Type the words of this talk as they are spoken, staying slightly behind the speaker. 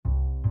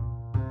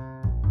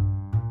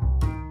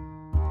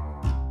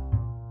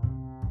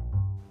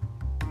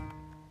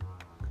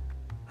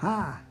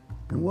Hi,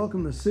 and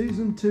welcome to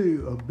Season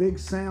 2 of Big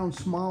Sound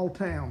Small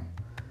Town,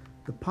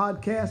 the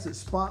podcast that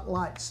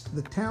spotlights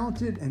the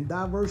talented and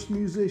diverse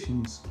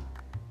musicians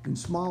in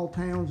small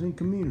towns and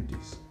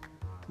communities.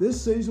 This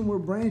season we're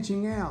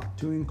branching out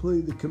to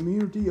include the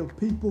community of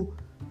people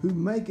who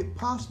make it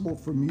possible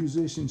for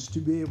musicians to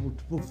be able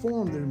to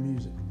perform their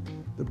music,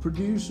 the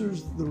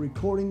producers, the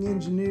recording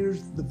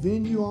engineers, the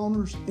venue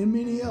owners, and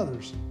many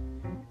others,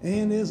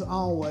 and as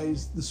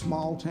always, the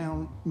small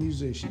town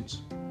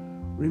musicians.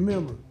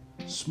 Remember,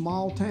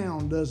 small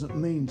town doesn't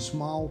mean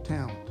small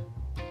talent.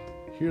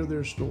 Hear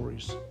their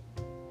stories.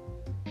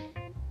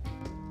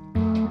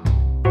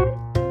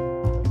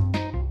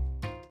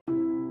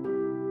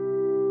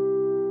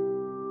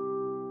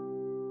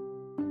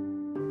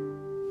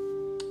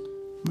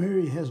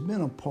 Mary has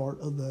been a part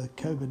of the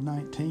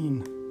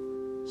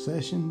COVID-19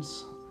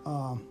 sessions,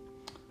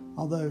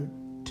 although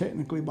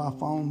technically by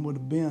phone would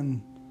have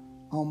been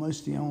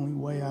almost the only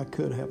way I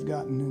could have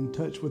gotten in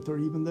touch with her,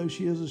 even though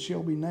she is a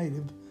Shelby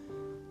native.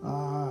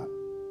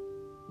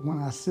 When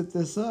I set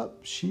this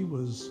up, she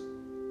was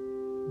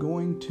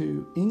going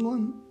to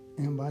England,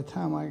 and by the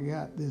time I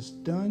got this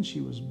done,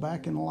 she was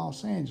back in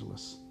Los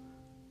Angeles.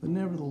 But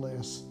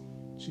nevertheless,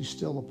 she's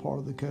still a part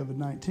of the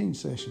COVID-19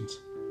 sessions.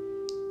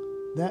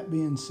 That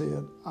being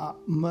said, I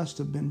must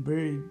have been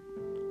very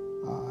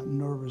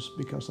nervous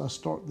because I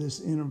start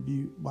this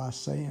interview by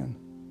saying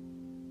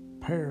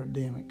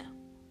pandemic.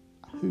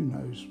 Who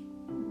knows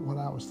what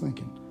I was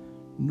thinking.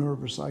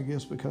 Nervous, I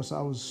guess, because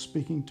I was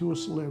speaking to a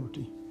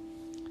celebrity.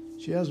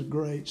 She has a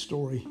great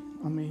story.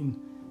 I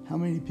mean, how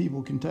many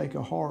people can take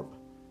a harp,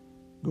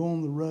 go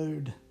on the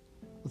road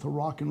with a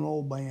rock and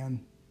roll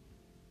band,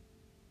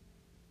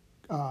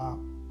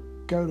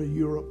 go to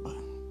Europe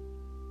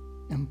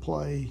and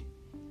play,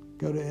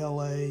 go to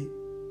LA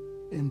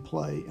and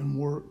play and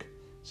work?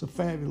 It's a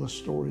fabulous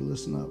story.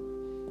 Listen up.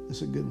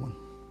 It's a good one.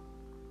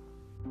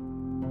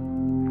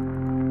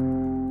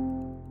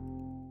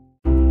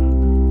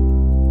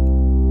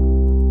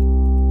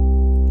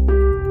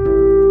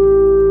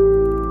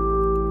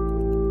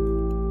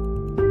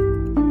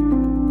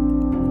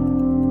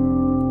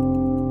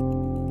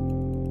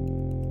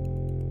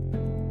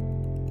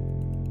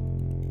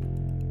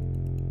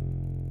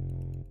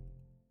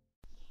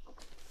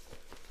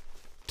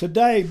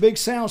 Today, Big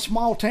Sound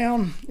Small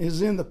Town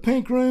is in the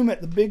Pink Room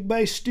at the Big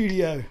Bass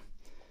Studio.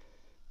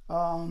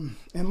 And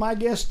my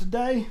guest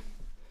today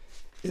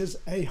is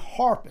a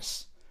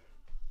harpist.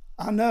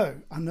 I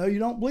know you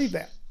don't believe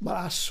that, but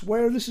I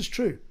swear this is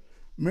true.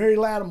 Mary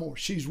Lattimore.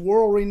 She's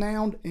world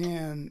renowned,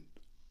 and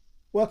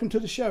welcome to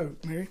the show,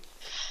 Mary.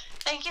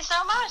 Thank you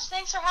so much.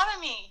 Thanks for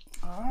having me.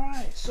 All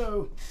right,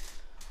 so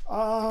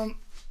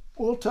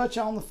we'll touch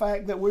on the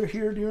fact that we're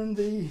here during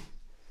the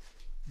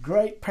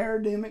great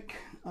pandemic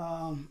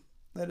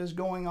that is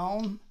going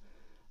on.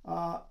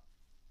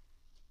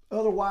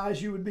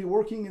 Otherwise, you would be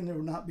working, and there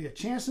would not be a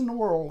chance in the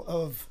world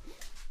of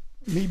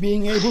me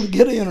being able to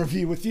get an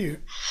interview with you.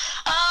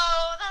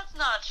 Oh, that's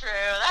not true.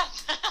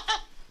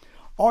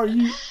 Are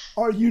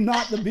you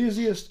not the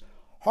busiest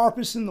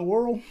harpist in the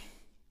world?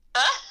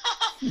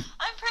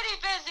 I'm pretty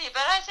busy,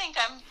 but I think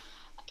I'm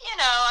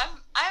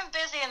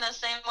busy in the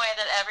same way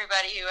that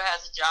everybody who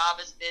has a job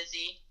is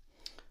busy.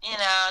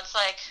 It's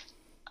like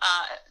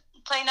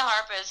playing the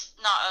harp is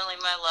not only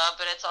my love,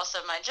 but it's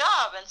also my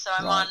job, and so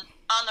I'm right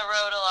on the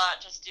road a lot,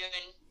 just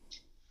doing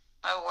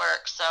my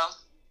work. So,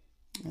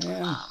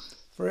 and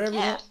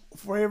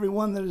for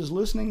everyone that is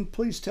listening,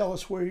 please tell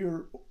us where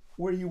you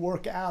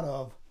work out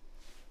of.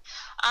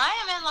 I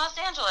am in Los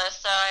Angeles,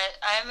 so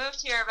I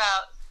moved here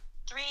about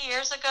 3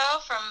 years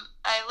ago.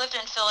 I lived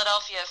in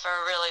Philadelphia for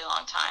a really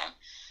long time,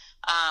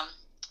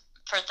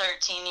 for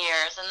 13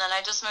 years, and then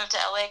I just moved to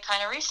LA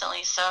kind of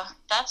recently, so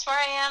that's where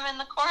I am in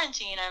the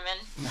quarantine. I'm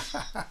in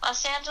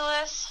Los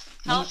Angeles,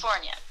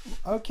 California.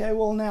 Okay,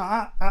 well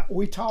now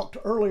we talked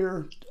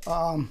earlier,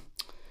 and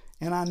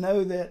I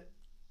know that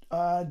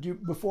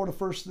before the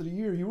first of the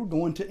year you were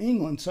going to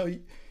England, so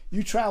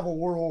you travel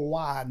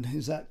worldwide.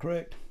 Is that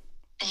correct?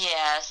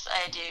 Yes,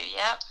 I do.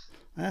 Yep.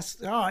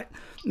 That's all right.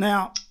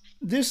 Now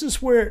this is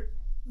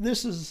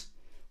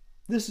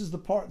the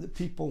part that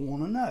people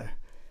want to know.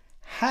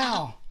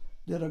 How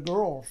did a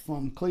girl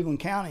from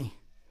Cleveland County,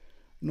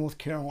 North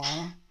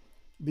Carolina,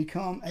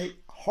 become a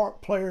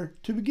harp player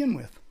to begin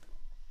with?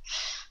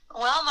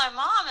 Well, my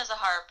mom is a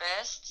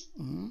harpist,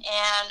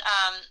 and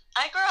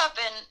I grew up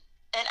in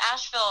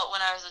Asheville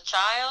when I was a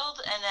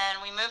child, and then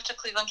we moved to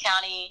Cleveland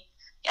County,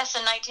 in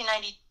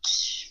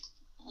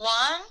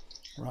 1991,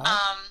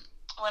 right.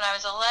 When I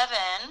was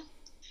 11,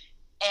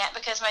 and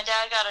because my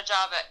dad got a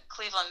job at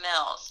Cleveland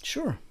Mills.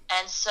 Sure.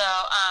 And so,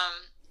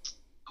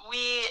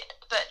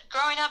 but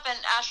growing up in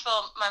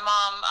Asheville, my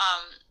mom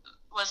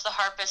was the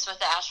harpist with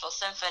the Asheville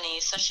Symphony.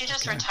 So she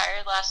just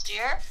retired last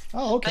year.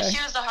 Oh, okay. But she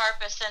was the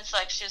harpist since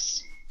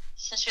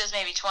she was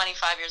maybe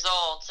 25 years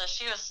old. So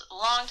she was a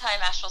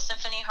long-time Asheville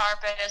Symphony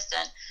harpist,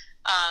 and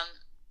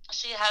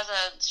she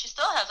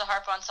still has a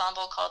harp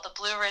ensemble called the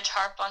Blue Ridge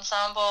Harp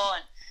Ensemble,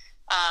 and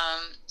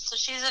so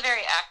she's a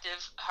very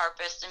active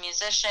harpist and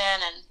musician,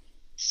 and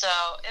So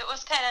it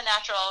was kind of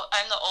natural.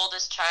 I'm the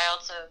oldest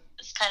child, so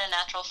it's kind of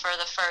natural for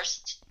the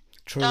first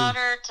True.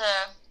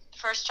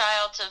 first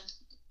child to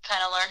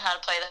kind of learn how to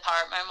play the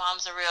harp. My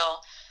mom's a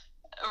really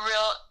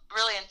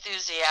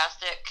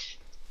enthusiastic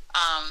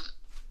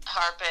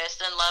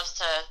harpist and loves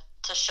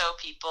to show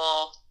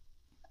people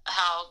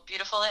how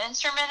beautiful the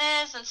instrument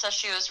is, and so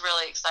she was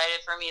really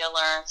excited for me to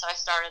learn. So I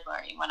started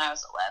learning when I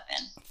was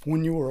 11.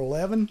 When you were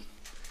 11?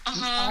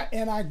 Mm-hmm.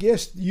 And I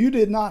guess you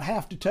did not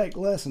have to take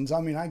lessons.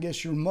 I mean, I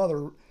guess your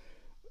mother,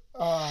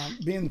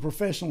 being the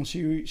professional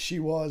she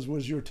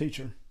was your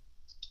teacher.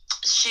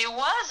 She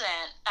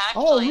wasn't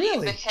actually. Oh,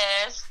 really?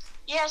 Because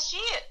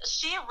she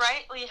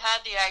rightly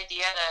had the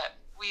idea that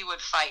we would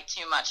fight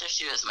too much if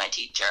she was my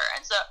teacher,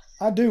 and so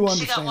I do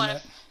understand she got one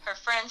that. of her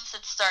friends to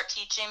start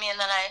teaching me, and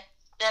then I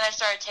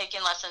started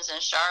taking lessons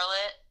in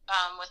Charlotte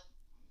with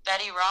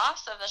Betty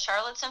Ross of the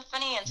Charlotte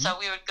Symphony, and so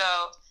we would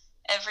go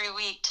every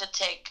week to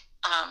take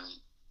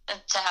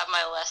to have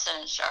my lesson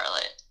in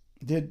Charlotte.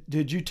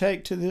 Did you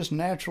take to this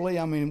naturally?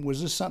 I mean,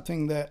 was this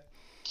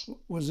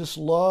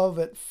love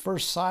at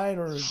first sight,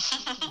 or?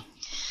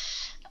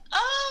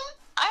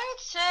 I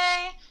would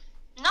say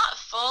not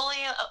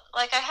fully.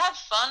 Like, I had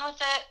fun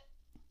with it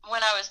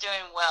when I was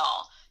doing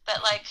well,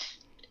 but like,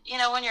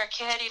 when you're a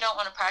kid, you don't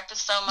want to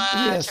practice so much.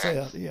 Yes.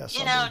 Traveling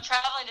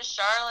to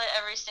Charlotte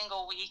every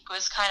single week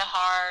was kind of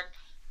hard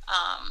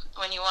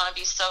when you want to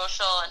be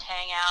social and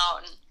hang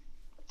out, and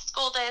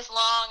school day is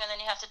long, and then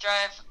you have to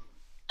drive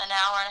an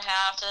hour and a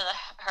half to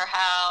her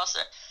house.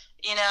 Or,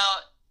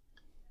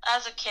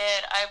 as a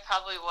kid, I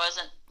probably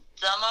wasn't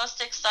the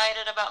most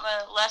excited about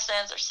my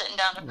lessons or sitting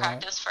down to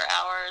practice for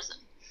hours.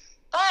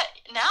 But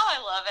now I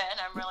love it, and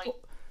I'm really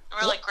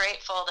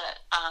grateful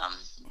that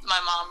my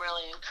mom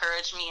really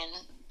encouraged me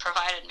and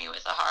provided me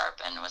with a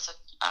harp and was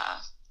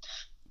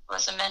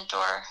a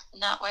mentor in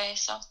that way.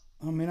 So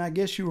I mean, I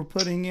guess you were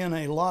putting in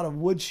a lot of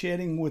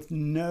woodshedding with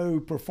no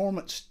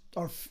performance,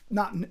 or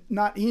not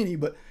any,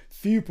 but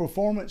few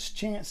performance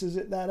chances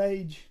at that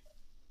age.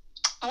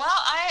 Well,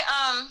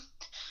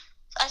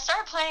 I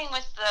started playing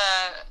with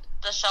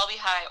the Shelby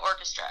High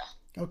Orchestra.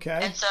 Okay.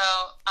 And so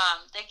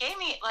they gave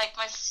me, like,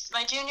 my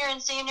junior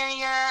and senior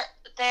year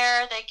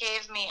there, they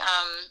gave me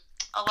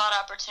a lot of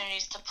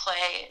opportunities to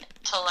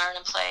learn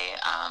and play,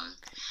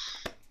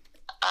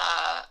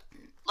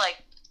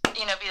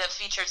 be the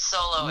featured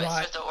soloist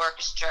with the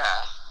orchestra.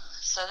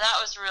 So that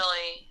was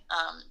really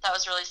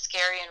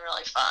scary and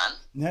really fun.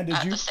 Now,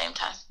 at the same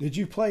time. Did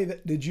you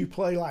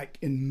play like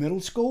in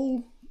middle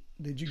school?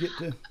 Did you get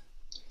to?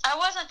 I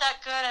wasn't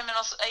that good in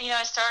middle school.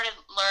 I started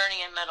learning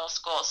in middle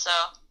school, so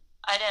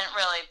I didn't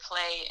really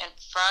play in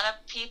front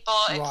of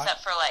people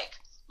except for like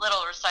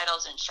little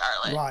recitals in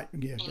Charlotte. Right.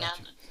 Yeah.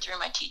 Gotcha. Through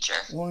my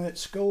teacher. Well, at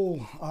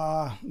school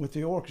with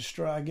the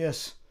orchestra, I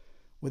guess,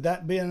 would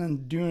that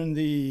been during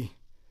the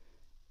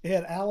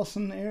Ed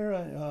Allison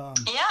era?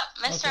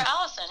 Mr.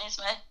 Allison. He's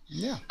my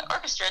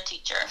orchestra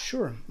teacher.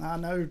 Sure, I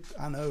know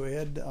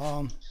Ed.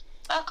 Oh,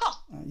 cool.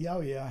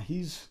 Yeah.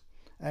 He's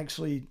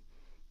actually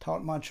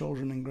taught my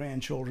children and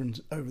grandchildren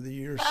over the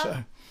years.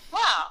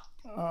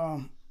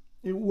 Wow.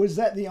 Was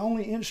that the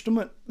only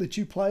instrument that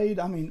you played?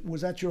 I mean,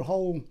 was that your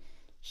whole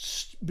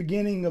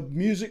beginning of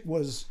music?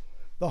 Was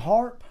the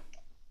harp?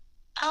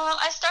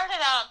 I started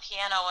out on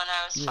piano when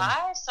I was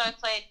 5, so I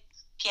played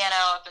piano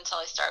up until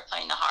I started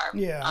playing the harp.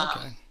 Yeah,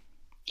 okay.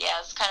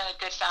 It's kind of a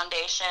good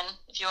foundation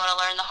if you want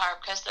to learn the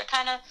harp, because they're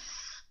kind of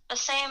the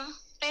same,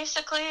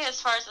 basically, as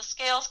far as the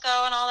scales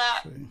go and all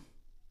that. True.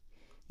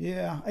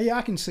 Yeah,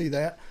 I can see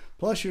that.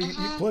 Plus,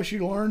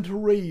 you learn to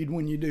read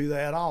when you do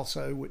that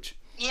also, which...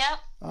 Yep,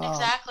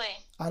 exactly.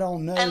 I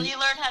don't know. And you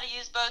learn how to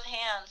use both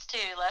hands,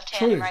 too, left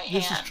hand and right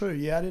hand. This is true.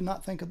 Yeah, I did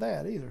not think of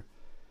that either.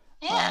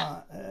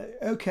 Yeah.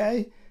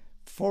 Okay.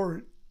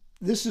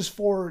 This is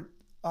for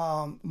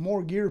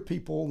more gear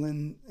people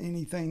than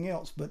anything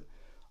else, but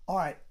all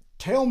right,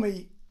 tell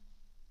me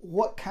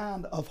what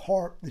kind of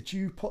harp that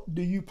you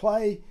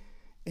play,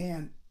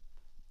 and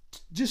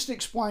just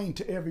explain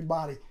to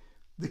everybody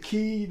the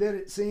key that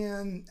it's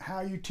in,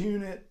 how you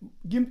tune it.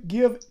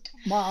 Give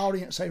my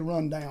audience a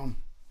rundown.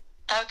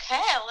 Okay,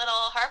 a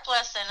little harp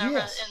lesson over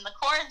in the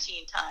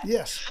quarantine time.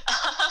 Yes.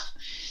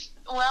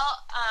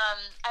 Well,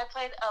 I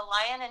played a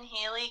Lyon and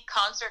Healy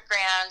Concert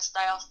Grand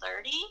Style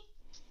 30,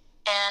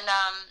 and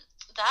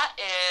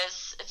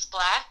it's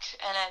black,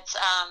 and it's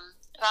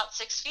about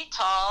 6 feet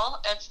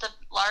tall. It's the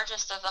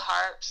largest of the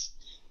harps,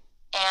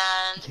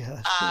 and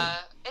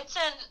it's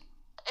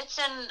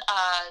in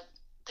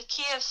the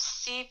key of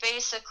C,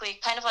 basically,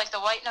 kind of like the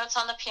white notes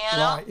on the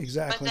piano. Right,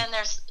 exactly. But then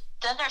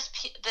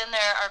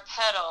there are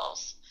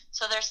pedals.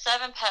 So there's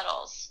 7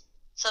 pedals.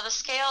 So the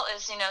scale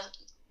is C,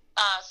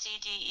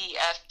 D, E,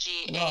 F,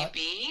 G, A,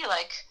 B,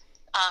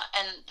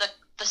 and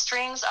the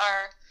strings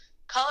are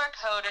color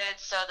coded.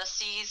 So the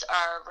C's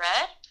are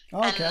red,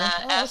 and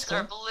the F's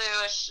are blue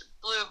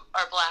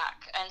or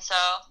black, and so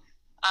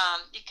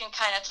you can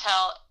kind of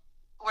tell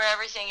where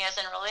everything is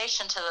in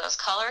relation to those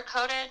color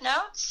coded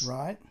notes.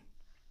 Right.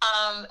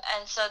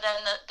 And so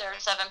then there are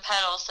 7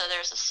 pedals. So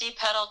there's a C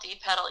pedal, D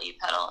pedal, E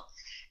pedal,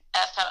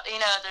 F pedal. You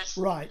know, there's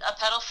Right. a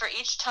pedal for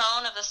each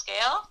tone of the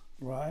scale.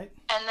 Right.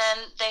 And then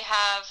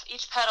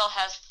each pedal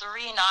has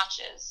 3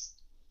 notches.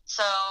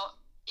 So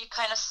you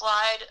kind of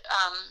slide,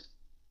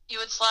 you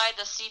would slide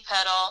the C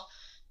pedal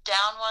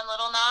down one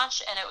little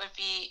notch, and it would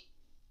be,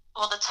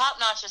 well, the top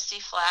notch is C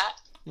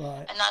flat.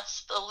 Right. And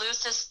that's the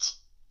loosest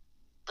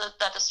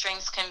that the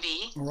strings can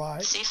be.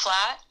 Right. C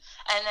flat.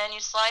 And then you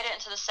slide it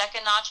into the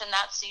second notch, and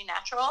that's C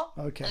natural.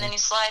 Okay. And then you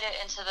slide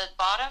it into the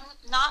bottom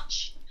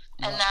notch,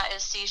 and Right. that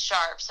is C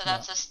sharp. So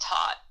that's as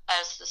taut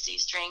as the C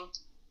string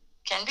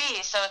can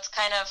be. So it's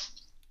kind of,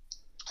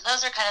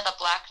 those are kind of the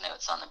black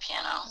notes on the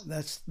piano.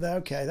 That's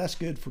okay. That's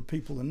good for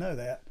people to know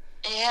that.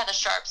 Yeah, the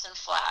sharps and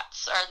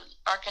flats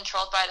are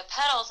controlled by the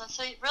pedals, and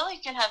so you really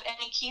can have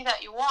any key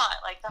that you want.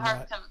 Like the harp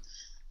Right. can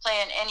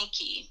play in any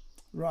key.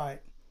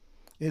 Right.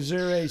 Is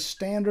there a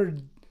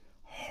standard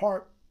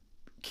harp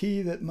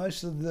key that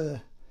most of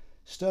the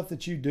stuff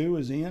that you do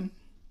is in?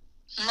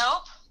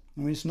 Nope.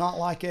 I mean, it's not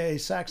like a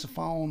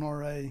saxophone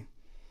or a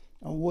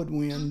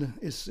woodwind.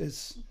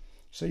 It's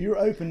so you're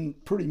open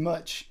pretty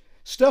much.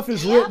 Stuff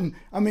is written.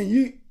 I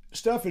mean,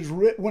 stuff is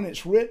written when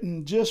it's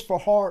written just for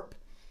harp.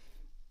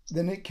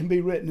 Then it can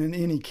be written in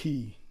any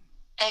key.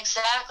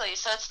 Exactly.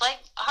 So it's like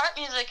harp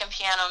music and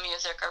piano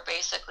music are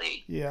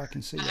basically Yeah, I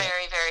can see that.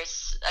 very, very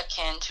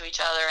akin to each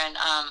other,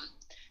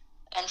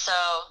 and so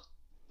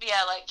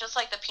yeah, like just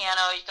like the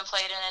piano, you can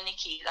play it in any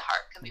key. The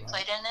harp can be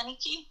played in any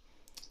key.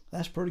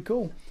 That's pretty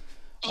cool.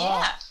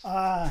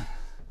 Yeah.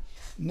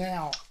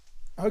 Now,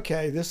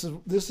 okay, this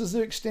is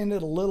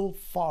extended a little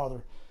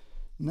farther.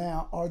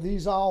 Now, are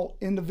these all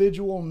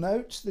individual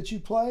notes that you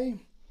play,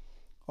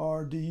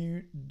 or do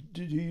you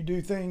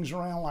do things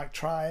around like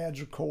triads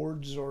or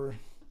chords or?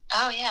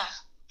 Oh yeah,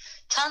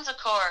 tons of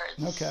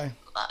chords. Okay.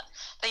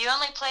 But you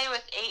only play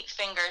with 8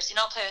 fingers. You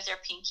don't play with your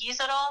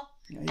pinkies at all.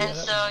 Yeah, and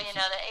so you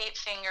know the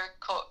 8-finger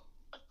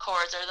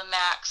chords are the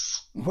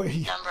max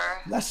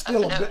number. That's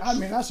still a bit. I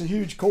mean, that's a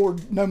huge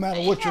chord, no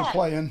matter what you're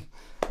playing.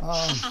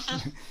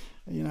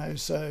 You know,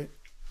 so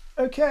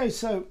okay,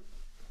 so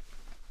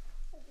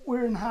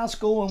we're in high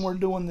school and we're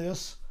doing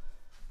this.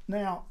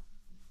 Now,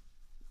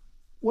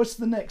 what's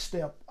the next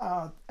step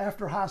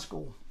after high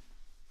school?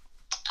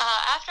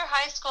 After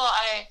high school,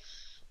 I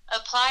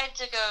applied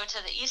to go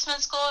to the Eastman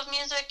School of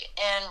Music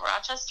in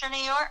Rochester,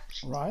 New York.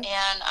 Right.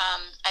 And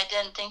I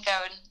didn't think I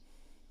would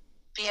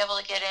be able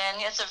to get in.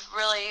 It's a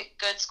really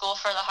good school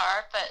for the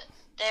harp, but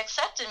they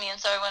accepted me, and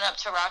so I went up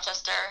to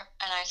Rochester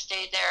and I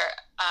stayed there.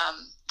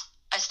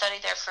 I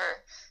studied there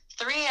for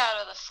 3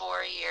 out of the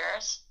 4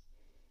 years,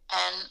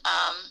 and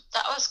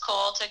that was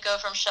cool to go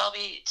from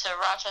Shelby to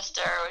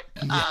Rochester.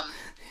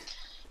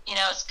 You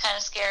know, it's kind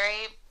of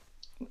scary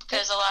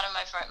because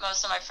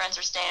most of my friends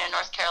were staying in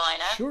North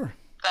Carolina. Sure.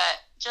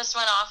 But just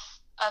went off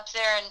up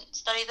there and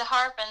studied the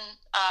harp, and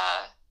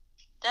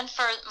then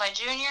for my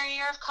junior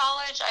year of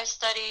college, I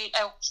studied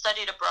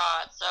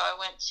abroad. So I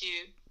went to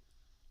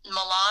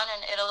Milan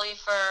in Italy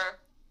for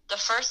the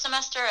first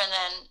semester, and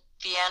then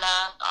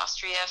Vienna,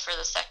 Austria for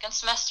the second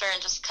semester,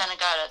 and just kind of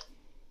got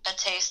a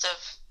taste of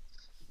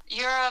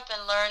Europe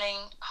and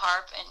learning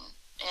harp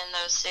in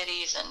those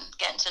cities and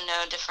getting to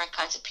know different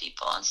kinds of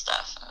people and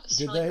stuff. It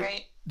was really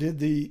great. Did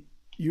the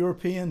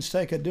Europeans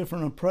take a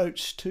different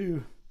approach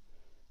to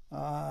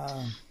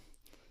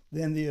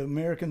than the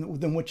American,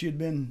 than what you'd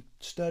been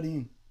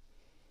studying?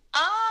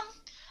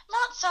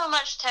 Not so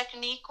much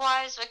technique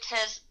wise,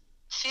 because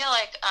I feel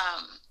like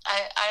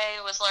I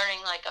was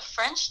learning like a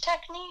French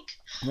technique,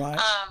 right?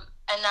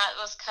 And that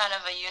was kind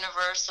of a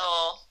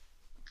universal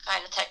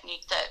kind of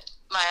technique that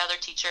my other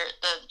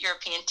the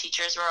European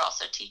teachers were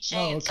also teaching.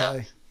 Oh, okay.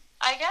 So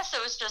I guess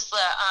it was just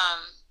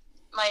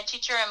my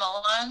teacher in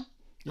Milan.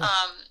 Yeah.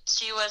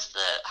 She was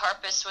the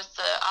harpist with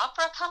the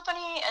opera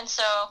company, and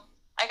so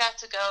I got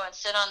to go and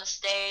sit on the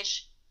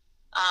stage,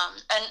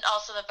 and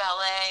also the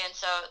ballet, and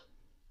so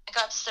I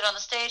got to sit on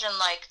the stage and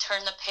like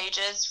turn the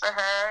pages for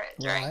her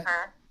during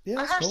her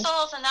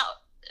rehearsals, and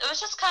it was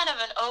just kind of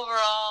an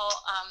overall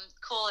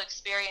cool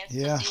experience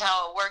to see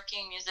how a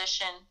working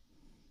musician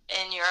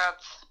in Europe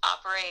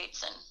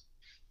operates, and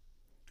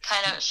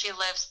kind of she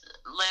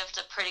lived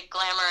a pretty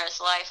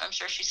glamorous life. I'm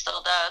sure she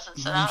still does, and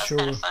so that was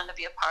kind of fun to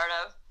be a part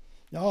of.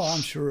 Oh,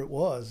 I'm sure it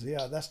was.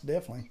 Yeah, that's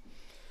definitely.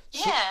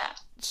 Yeah.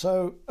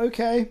 So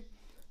okay,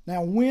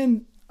 now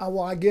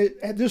I get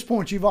at this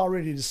point you've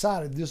already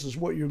decided this is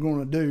what you're going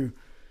to do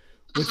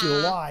with your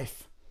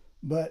life,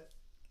 but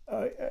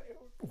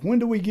when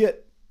do we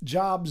get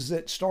jobs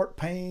that start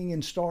paying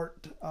and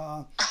start,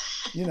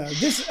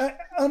 this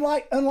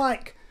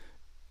unlike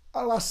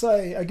let's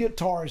say a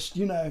guitarist,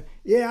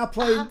 I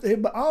play,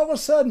 but all of a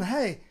sudden,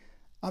 hey,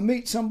 I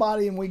meet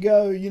somebody and we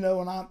go,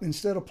 and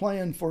instead of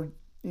playing for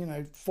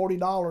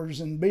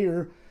 $40 in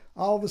beer,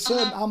 all of a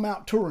sudden I'm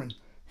out touring.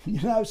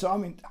 So I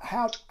mean,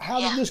 how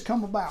did this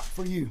come about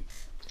for you?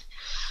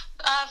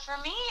 For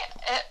me,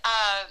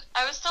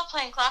 I was still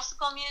playing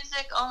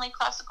only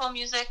classical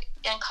music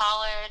in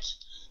college,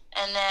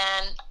 and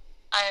then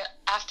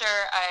after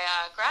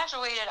I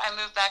graduated, I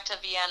moved back to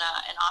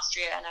Vienna in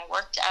Austria, and I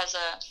worked as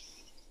a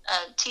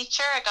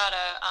teacher. I got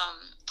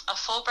a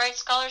Fulbright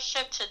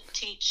scholarship to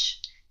teach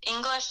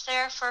English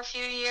there for a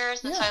few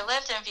years. And so I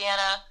lived in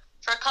Vienna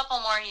for a couple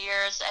more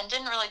years and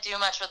didn't really do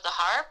much with the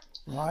harp.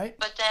 Right.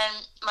 But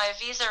then my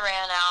visa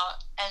ran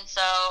out, and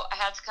so I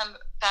had to come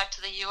back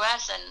to the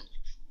U.S., and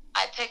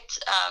I picked,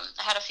 I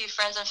had a few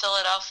friends in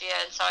Philadelphia,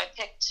 and so I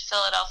picked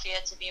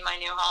Philadelphia to be my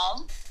new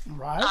home.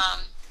 Right.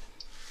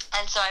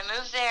 And so I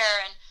moved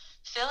there, and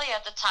Philly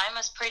at the time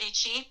was pretty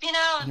cheap, you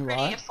know, and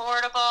pretty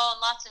affordable,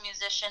 and lots of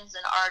musicians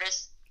and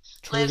artists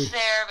lived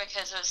there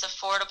because it was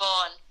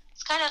affordable, and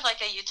it's kind of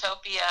like a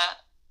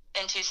utopia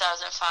in 2005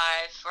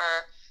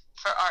 for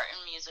art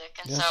and music.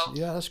 And so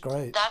that's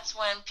great. That's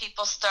when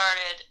people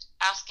started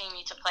asking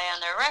me to play on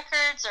their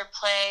records or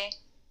play,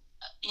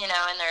 you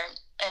know, in their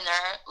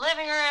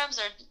living rooms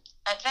or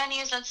at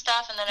venues and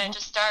stuff. And then I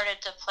just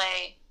started to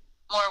play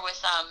more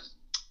with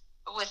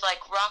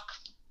like rock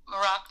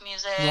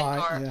music,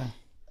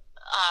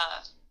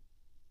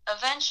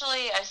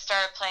 eventually I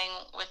started playing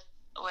with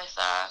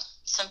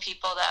some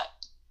people that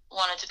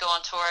wanted to go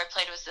on tour. I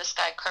played with this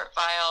guy Kurt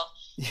Vile.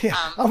 Yeah,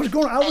 I was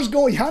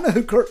going. I know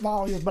who Kurt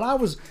Vile is, but I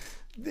was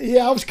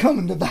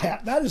coming to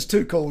that. That is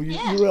too cool. You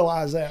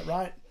realize that,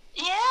 right?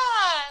 Yeah.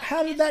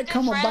 How did that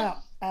come about,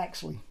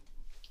 actually?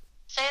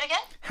 Say it again?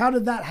 How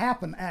did that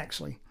happen,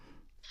 actually?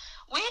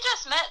 We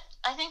just met.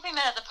 I think we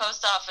met at the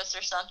post office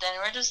or something.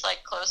 We're just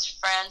like close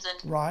friends,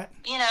 and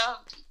you know,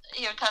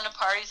 he would come to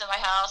parties at my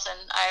house, and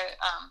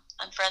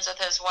I'm friends with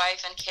his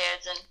wife and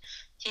kids, and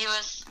he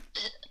was,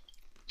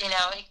 you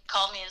know, he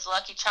called me his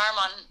lucky charm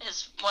on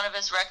one of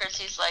his records.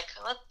 He's like,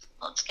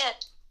 let's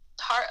get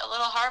a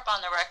little harp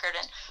on the record,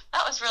 and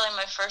that was really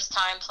my first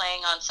time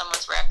playing on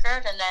someone's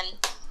record. And then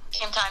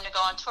came time to go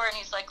on tour, and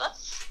he's like,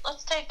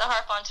 let's take the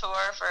harp on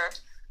tour for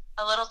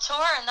a little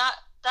tour, and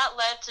that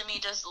led to me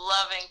just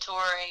loving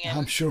touring and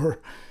I'm sure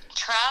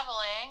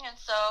traveling, and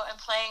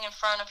playing in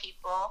front of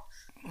people.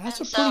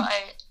 That's a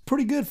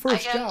pretty good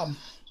first job.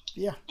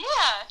 Yeah,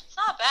 it's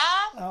not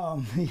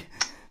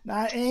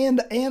bad.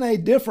 And a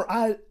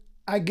different.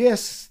 I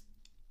guess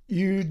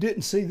you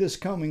didn't see this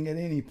coming at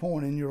any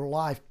point in your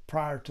life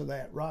prior to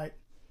that, right?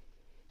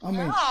 I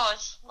mean,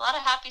 it's a lot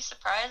of happy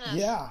surprises.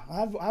 Yeah,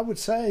 I would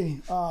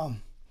say.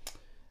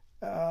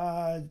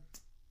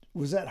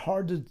 Was that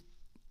hard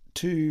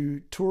to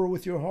tour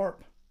with your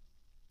harp?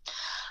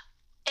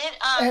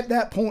 At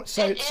that point,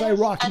 say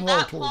rock and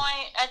roll tour.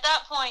 At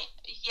that point,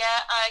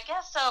 yeah, I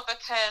guess so,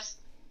 because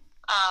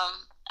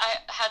I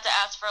had to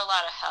ask for a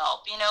lot of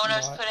help. You know, when I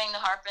was putting the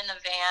harp in the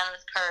van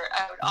with Kurt,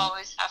 I would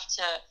always have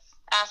to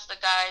ask the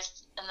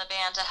guys in the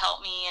band to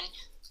help me. And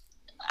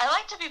I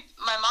like to be,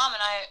 my mom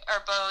and I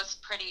are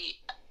both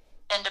pretty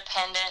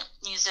independent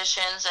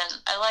musicians,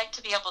 and I like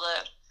to be able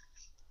to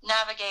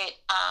navigate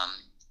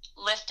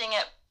lifting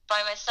it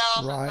by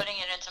myself and putting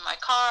it into my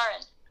car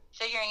and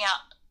figuring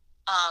out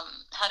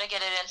how to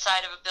get it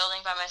inside of a building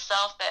by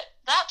myself. But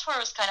that tour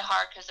was kind of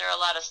hard because there are a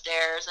lot of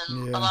stairs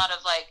and a lot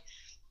of like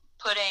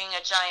putting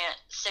a giant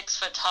 6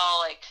 foot tall,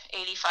 like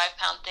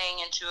 85-pound thing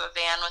into a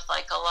van with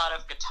like a lot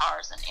of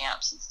guitars and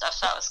amps and stuff.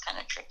 So that was kind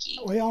of tricky.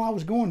 Well, I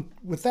was going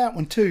with that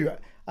one too.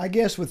 I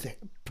guess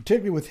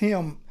particularly with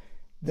him,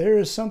 there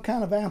is some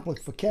kind of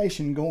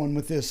amplification going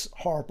with this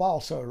harp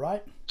also,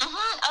 right?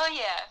 Mm-hmm. Oh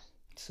yeah.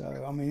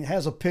 So I mean, it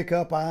has a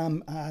pickup.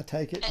 I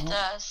take it. It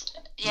does.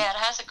 Yeah, it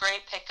has a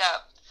great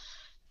pickup.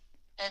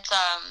 It's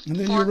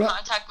 4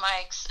 contact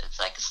mics. It's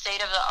like a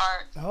state of the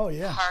art. Oh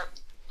yeah.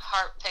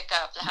 Harp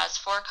pickup that has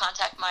 4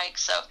 contact mics,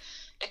 so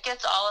it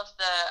gets all of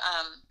the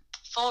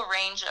full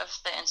range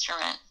of the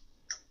instrument.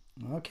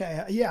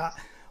 Okay. Yeah.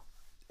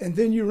 And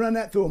then you run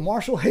that through a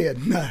Marshall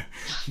head. No.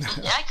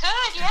 Yeah, I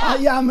could. Yeah.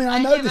 Yeah. I mean, I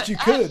know that you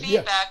could.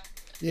 Yeah.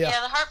 Yeah.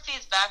 The harp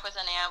feeds back with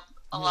an amp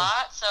a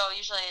lot, so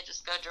usually I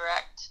just go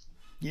direct.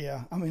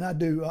 Yeah. I mean, I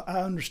do. I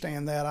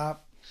understand that.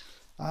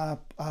 I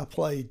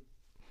play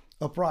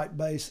upright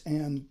bass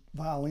and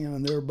violin,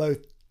 and they're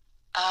both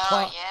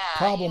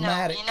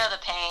problematic. You know the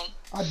pain.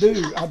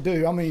 I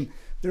do. I mean,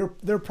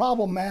 they're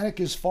problematic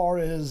as far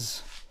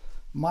as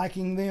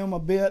miking them a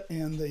bit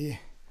and the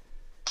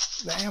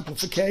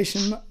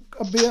amplification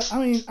a bit. I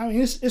mean,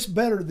 it's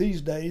better these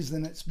days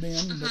than it's been.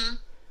 Mm-hmm.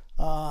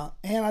 But,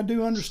 and I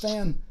do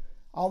understand,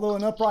 although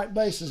an upright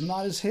bass is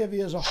not as heavy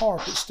as a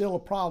harp, it's still a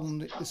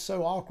problem. It's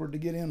so awkward to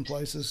get in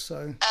places.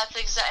 So that's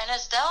exactly, and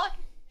it's delicate.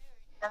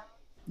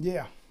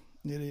 Yeah,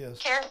 it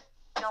is. You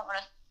don't want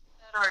to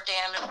or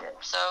damage it.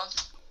 So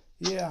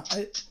yeah,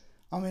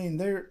 I mean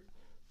they're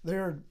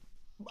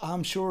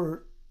I'm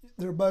sure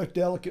they're both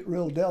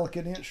real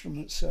delicate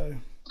instruments. So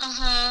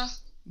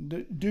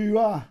do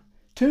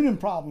tuning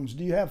problems?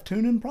 Do you have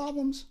tuning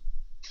problems?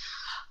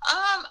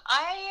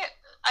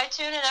 I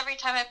tune it every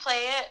time I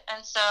play it,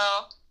 and so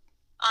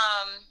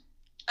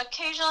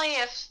occasionally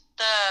if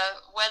the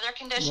weather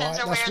conditions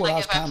are weird,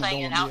 like if I'm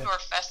playing an outdoor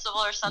festival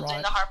or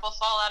something, the harp will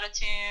fall out of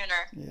tune,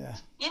 or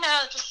you know,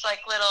 just like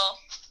little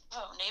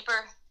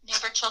neighbor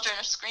children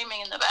are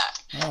screaming in the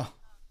back.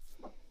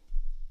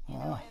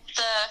 If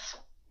the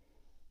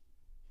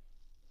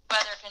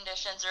weather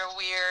conditions are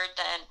weird,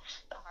 then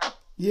the harp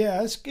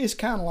it's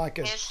kind of like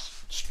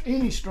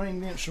any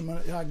stringed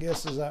instrument, I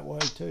guess, is that way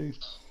too.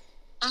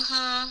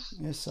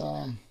 It's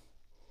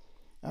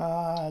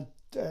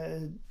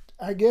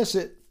I guess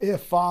I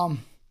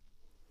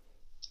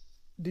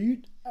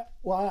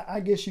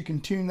guess you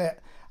can tune that.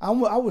 I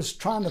was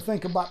trying to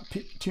think about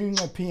tuning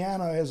a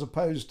piano as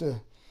opposed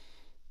to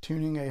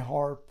tuning a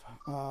harp.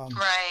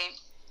 Right.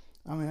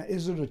 I mean,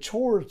 is it a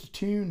chore to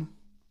tune?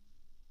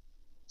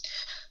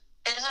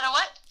 Is it a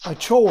what? A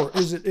chore?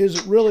 Is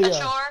it really a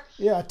chore?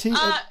 Yeah. No,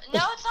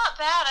 it's not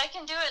bad. I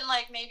can do it in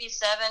like maybe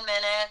 7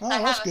 minutes. Oh, I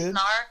have that's a good.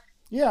 snark.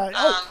 Yeah.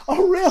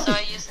 Oh, really? So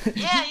I use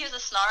a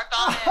snark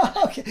on it.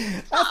 Okay.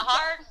 It's not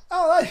hard.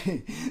 Oh,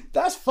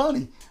 that's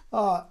funny.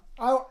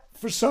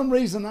 For some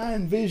reason I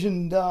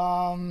envisioned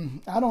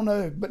I don't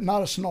know, but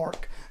not a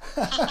snark.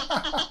 My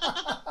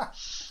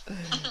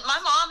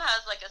mom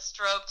has like a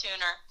strobe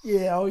tuner.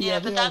 Yeah. Oh, yeah.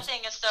 But that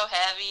thing is so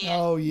heavy.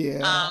 Oh,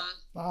 yeah.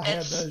 I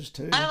had those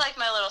too. I like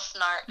my little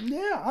snark.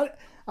 Yeah.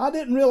 I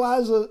didn't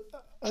realize a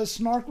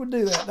snark would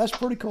do that. That's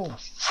pretty cool.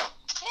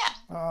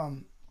 Yeah.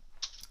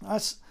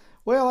 That's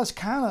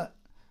kind of,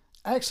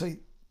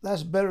 actually,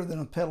 that's better than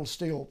a pedal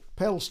steel.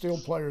 Pedal steel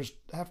players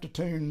have to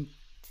tune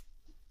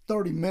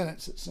 30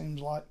 minutes, it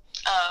seems like.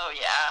 Oh,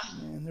 yeah.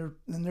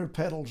 And their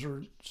pedals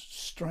are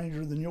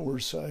stranger than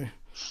yours, so.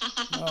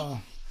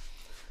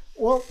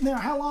 Well, now,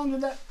 how long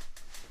did that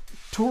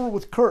tour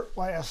with Kurt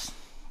last?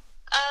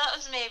 That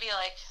was maybe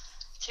like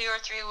 2 or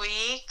 3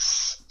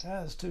 weeks.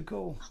 That is too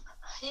cool.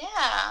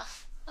 Yeah,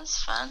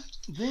 that's fun.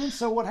 Then,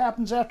 so what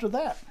happens after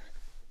that?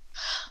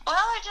 Well,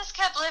 I just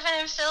kept living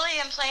in Philly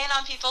and playing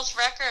on people's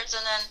records,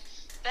 and then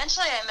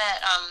eventually I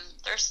met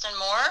Thurston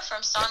Moore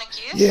from Sonic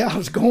Youth. Yeah, I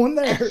was going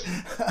there.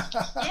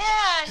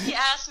 Yeah, he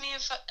asked me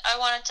if I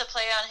wanted to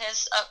play on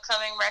his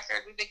upcoming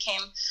record. We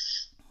became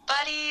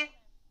buddies.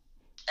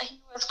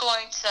 He was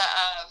going to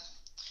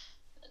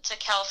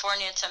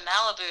California, to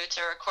Malibu,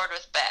 to record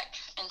with Beck,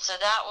 and so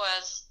that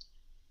was.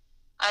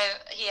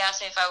 He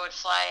asked me if I would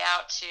fly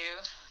out to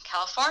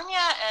California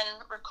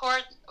and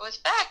record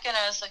with Beck, and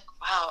I was like,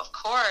 "Wow, of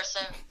course."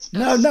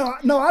 No, I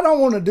don't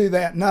want to do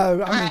that.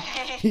 No, I mean,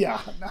 right.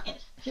 yeah. No,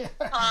 yeah.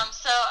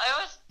 So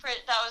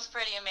that was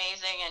pretty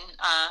amazing, and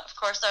of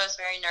course I was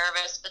very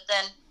nervous, but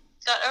then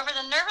got over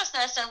the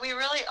nervousness, and we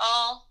really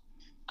all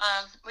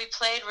we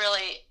played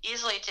really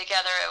easily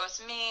together. It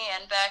was me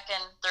and Beck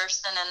and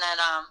Thurston, and then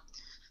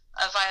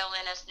a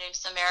violinist named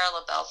Samara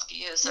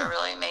Lebelsky, who's a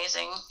really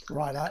amazing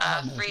I know.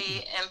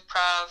 free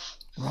improv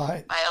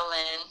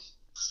violin.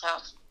 So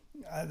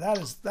that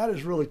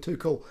is really too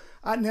cool.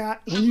 Now,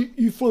 when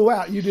you flew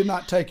out, you did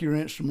not take your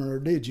instrument, or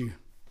did you?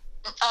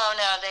 Oh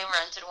no, they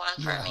rented one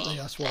for me.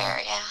 That's what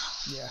there,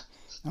 yeah.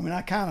 I mean,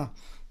 I kind of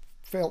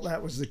felt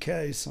that was the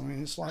case. I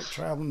mean, it's like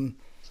flying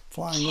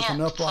with an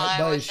upright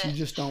bass. You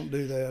just don't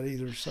do that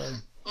either. So.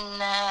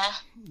 Nah.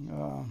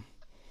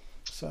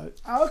 So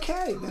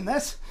okay, then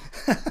that's.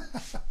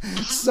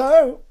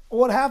 So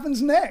what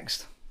happens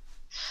next?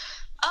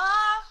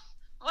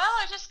 Well,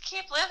 I just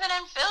keep living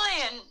in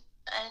Philly and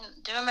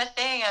doing my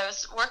thing. I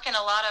was working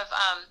a lot of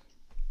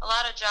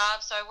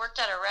jobs. So I worked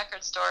at a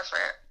record store for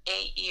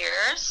 8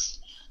 years,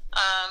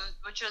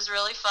 which was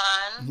really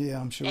fun. Yeah,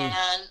 I'm sure. And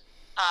I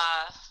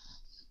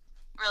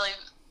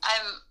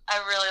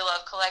really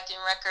love collecting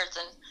records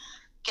and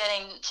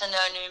getting to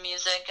know new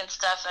music and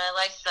stuff. And I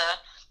like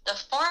the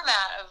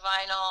format of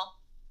vinyl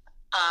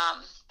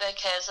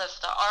because of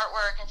the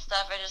artwork and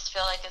stuff. I just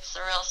feel like it's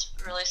a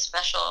really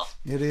special.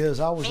 It is.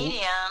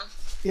 Medium.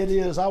 It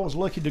is. I was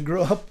lucky to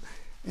grow up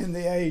in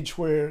the age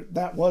where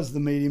that was the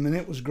medium, and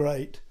it was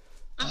great.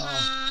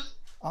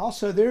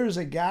 Also, there is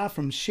a guy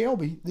from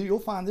Shelby, you'll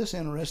find this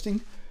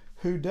interesting,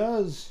 who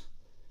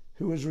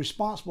is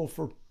responsible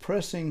for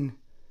pressing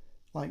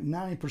like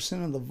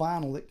 90% of the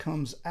vinyl that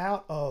comes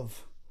out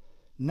of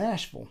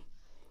Nashville.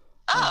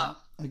 Oh.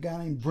 A guy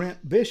named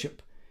Brent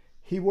Bishop.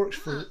 He works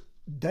for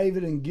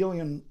David and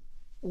Gillian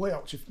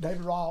Welch,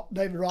 David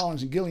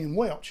Rollins and Gillian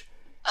Welch.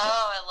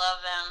 Oh, I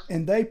love them.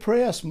 And they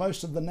press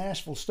most of the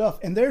Nashville stuff.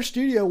 And their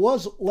studio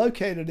was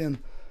located in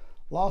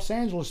Los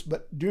Angeles,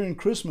 but during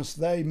Christmas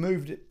they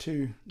moved it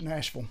to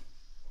Nashville.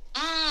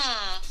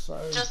 So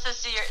just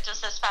this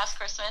past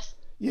Christmas?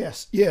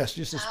 Yes,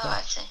 just this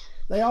past. I see.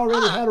 They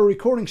already had a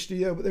recording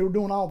studio, but they were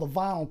doing all the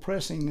vinyl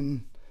pressing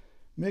and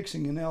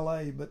mixing in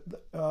LA, but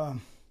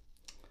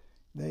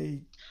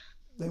they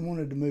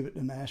wanted to move it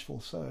to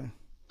Nashville, so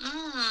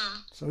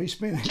he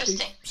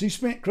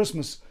spent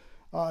Christmas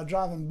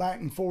driving back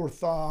and forth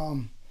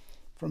from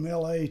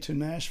LA to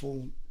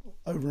Nashville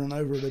over and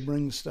over to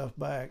bring the stuff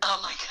back. Oh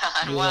my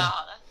God! Yeah. Wow.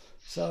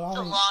 So it's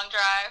a long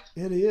drive.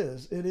 It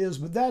is,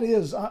 but that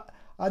is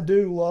I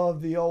do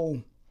love the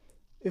old.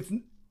 I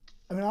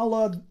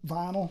love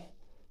vinyl,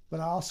 but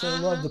I also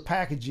love the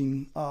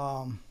packaging.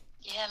 Yeah,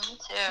 me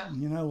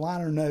too.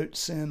 Liner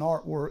notes and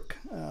artwork.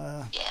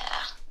 Yeah.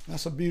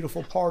 That's a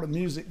beautiful part of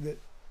music that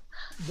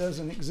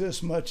doesn't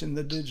exist much in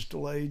the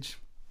digital age.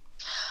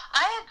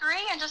 I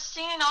agree, and just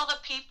seeing all the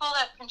people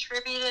that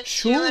contributed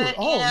to it,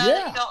 yeah.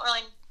 that you don't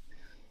really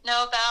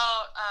know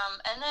about,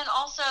 and then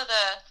also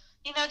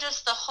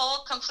just the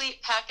whole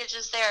complete package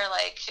is there.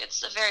 Like,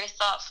 it's a very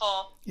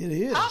thoughtful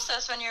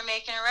process when you're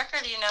making a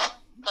record,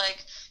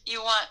 like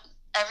you want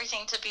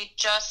everything to be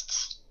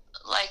just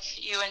like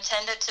you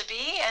intend it to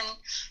be. And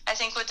I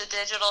think with the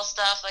digital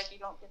stuff, like, you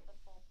don't get the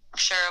full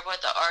picture of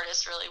what the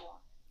artist really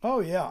wants. Oh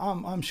yeah,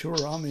 I'm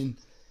sure. I mean,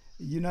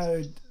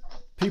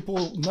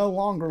 people no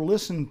longer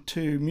listen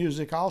to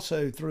music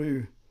also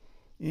through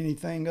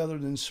anything other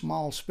than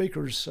small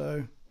speakers,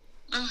 so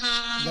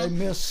they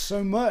miss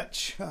so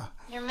much.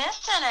 You're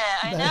missing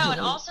it. I know.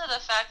 And also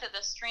the fact that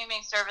the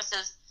streaming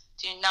services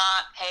do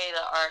not pay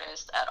the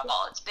artist at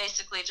all. It's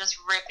basically just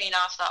ripping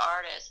off the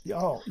artist.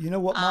 Oh, you know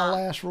what my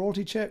last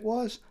royalty check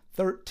was?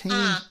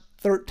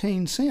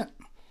 13 cents.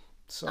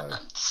 So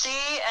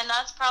see, and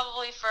that's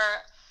probably for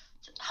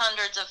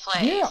hundreds of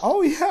plays. Yeah.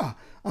 Oh yeah.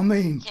 I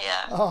mean,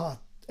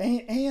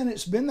 and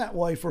it's been that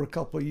way for a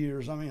couple of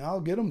years. I mean,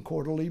 I'll get them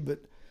quarterly, but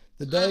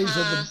the days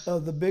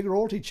of the big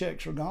royalty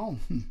checks are gone.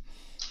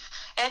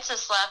 It's a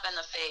slap in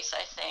the face,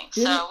 I think.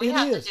 So we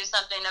have to do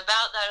something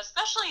about that,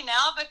 especially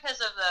now because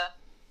of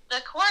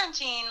the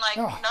quarantine. Like,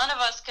 none of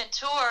us can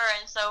tour,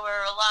 and so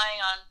we're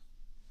relying on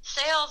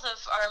sales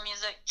of our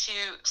music to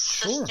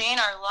sustain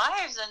our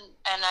lives.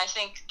 And I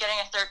think getting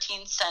a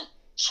 13-cent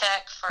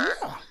check for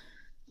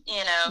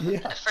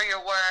for your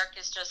work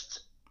is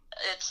just,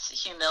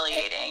 it's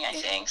humiliating, I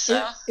think.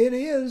 So it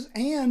is.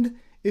 And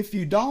if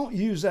you don't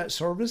use that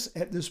service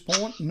at this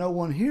point, no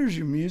one hears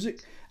your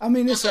music. I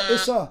mean, it's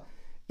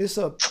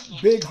a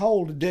big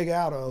hole to dig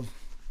out of.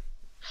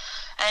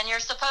 And you're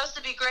supposed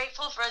to be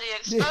grateful for the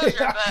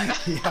exposure,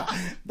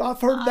 but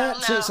I've heard that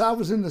since I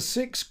was in the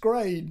 6th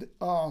grade,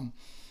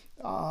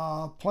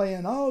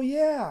 playing. Oh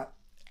yeah,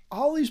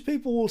 all these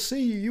people will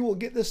see you. You will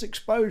get this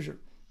exposure.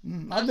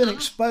 I've been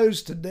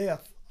exposed to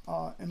death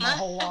in my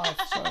whole life,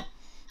 so,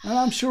 and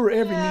I'm sure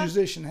every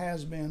musician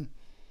has been.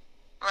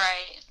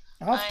 Right.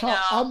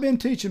 I've been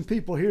teaching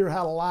people here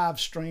how to live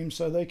stream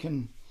so they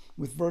can,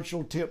 with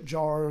virtual tip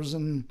jars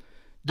and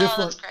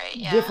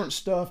different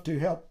stuff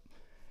to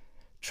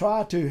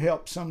try to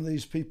help some of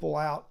these people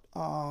out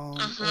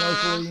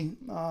locally.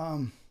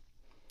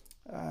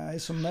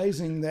 It's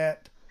amazing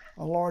that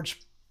a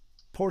large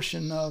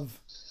portion of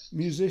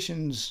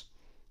musicians,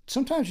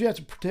 sometimes you have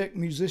to protect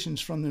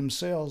musicians from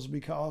themselves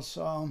because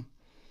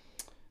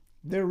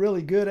they're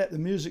really good at the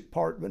music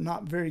part, but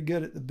not very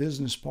good at the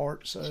business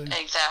part. So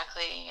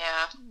exactly,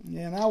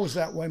 yeah, and I was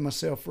that way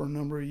myself for a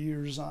number of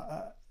years.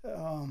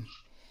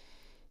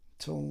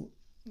 Till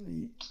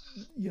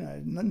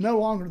no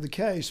longer the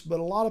case,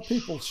 but a lot of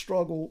people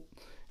struggle,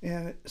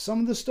 and some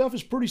of this stuff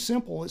is pretty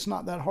simple. It's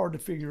not that hard to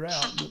figure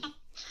out.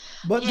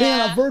 But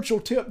then a virtual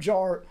tip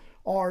jar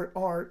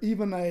or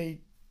even a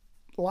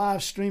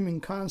live streaming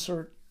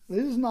concert,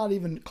 this is not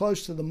even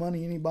close to the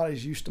money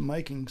anybody's used to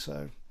making.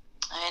 So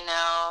I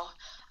know.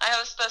 I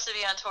was supposed to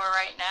be on tour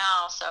right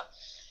now, so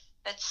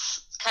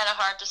it's kind of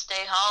hard to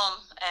stay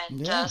home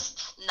and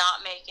just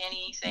not make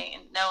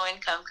anything, no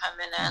income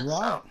coming in.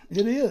 Right. So.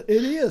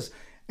 It is.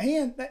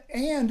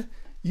 And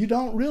you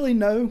don't really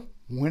know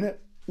when it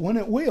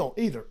will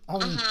either. I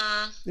mean,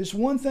 it's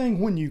one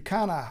thing when you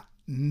kind of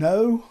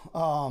know.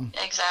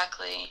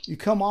 Exactly. You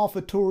come off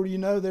a tour,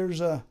 there's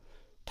a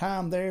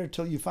time there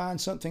till you find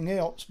something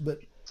else,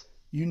 but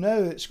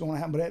it's going to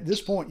happen. But at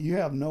this point, you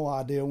have no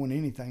idea when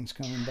anything's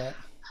coming back.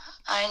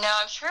 I know.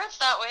 I'm sure it's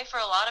that way for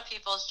a lot of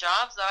people's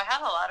jobs, though. I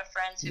have a lot of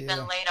friends who've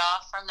been laid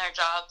off from their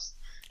jobs,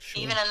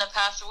 even in the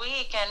past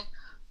week, and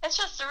it's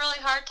just a really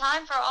hard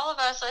time for all of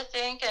us, I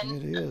think.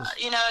 And it is.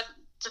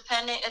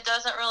 It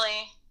doesn't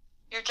really,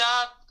 your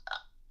job,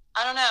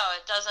 I don't know,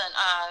 it doesn't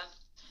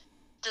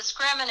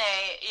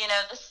discriminate.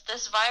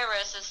 This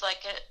virus is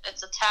like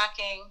it's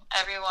attacking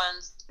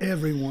everyone's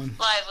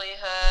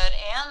livelihood,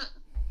 and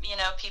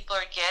people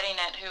are getting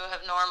it who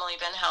have normally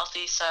been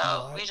healthy.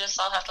 So we just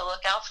all have to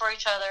look out for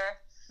each other.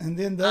 And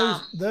then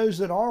those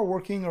that are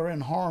working are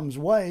in harm's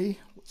way.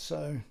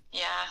 So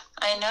yeah,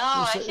 I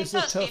know. I think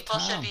those people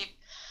should be,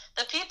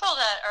 the people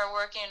that are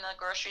working in the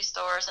grocery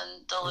stores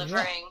and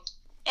delivering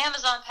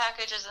Amazon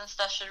packages and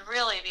stuff should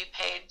really be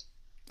paid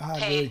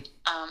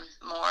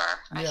more.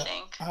 I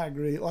think. I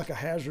agree. Like a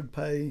hazard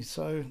pay.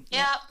 So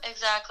yeah,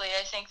 exactly.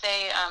 I think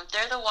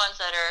they're the ones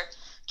that are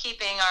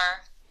keeping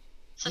our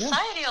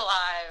society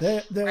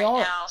alive they are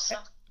now. So.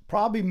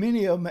 Probably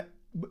many of them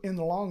in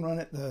the long run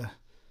at the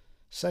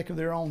sake of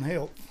their own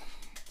health.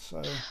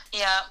 So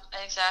yeah,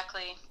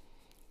 exactly.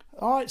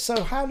 All right.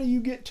 So how did you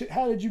get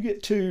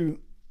to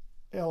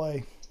LA?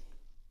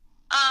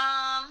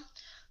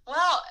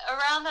 Well,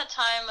 around that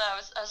time I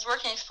was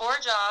working 4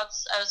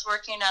 jobs. I was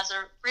working as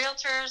a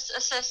realtor's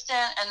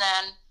assistant, and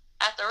then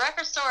at the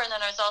record store, and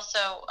then I was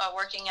also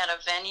working at a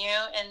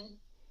venue in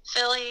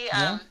Philly,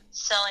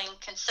 selling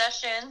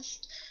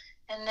concessions.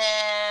 And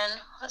then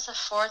what's the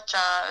 4th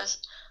job?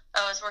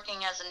 I was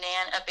working as a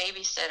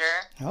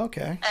babysitter.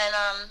 Okay.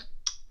 And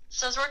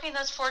so I was working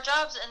those 4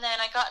 jobs, and then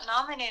I got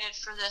nominated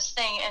for this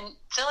thing. In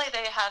Philly,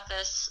 they have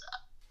this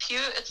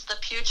it's the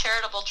Pew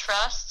Charitable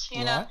Trust.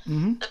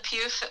 The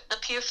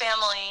Pew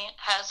family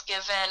has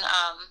given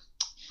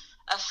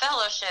a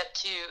fellowship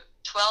to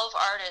 12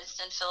 artists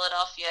in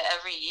Philadelphia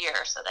every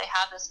year. So they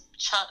have this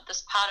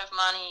pot of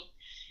money,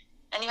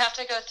 and you have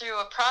to go through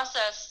a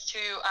process to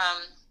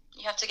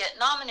you have to get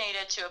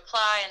nominated to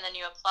apply, and then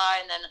you apply,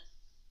 and then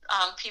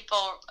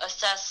people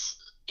assess,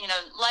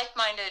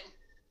 like-minded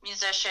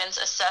musicians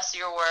assess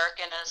your work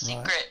in a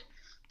secret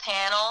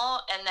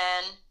panel, and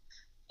then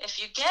if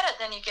you get it,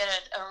 then you get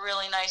a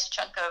really nice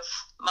chunk of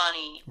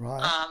money.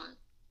 Right.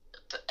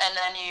 And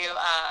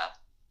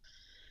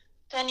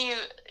then you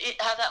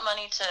have that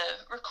money to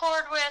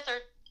record with,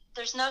 or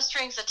there's no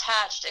strings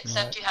attached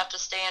except you have to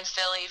stay in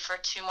Philly for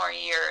 2 more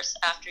years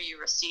after you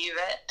receive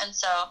it. And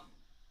so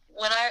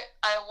when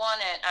I won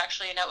it,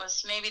 actually, and it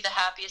was maybe the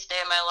happiest day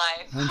of my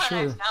life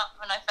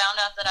when I found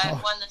out that I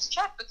won this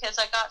check, because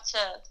I got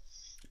to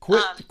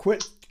quit a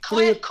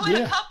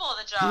couple of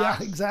the jobs. Yeah,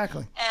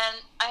 exactly. And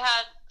I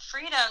had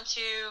freedom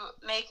to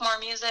make more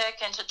music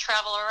and to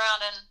travel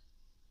around and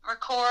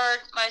record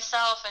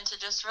myself, and to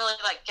just really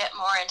get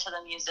more into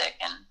the music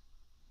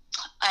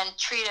and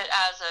treat it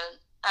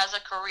as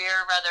a career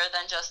rather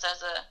than just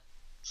as a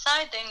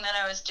side thing that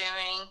I was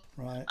doing.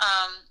 Right.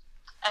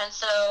 And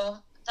so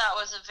I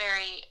was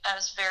very,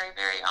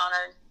 very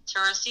honored to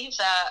receive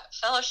that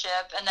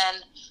fellowship. And then,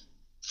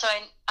 so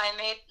I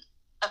made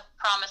a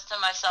promise to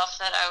myself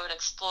that I would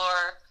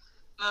explore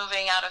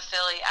moving out of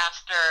Philly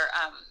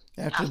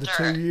after the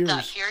 2 years.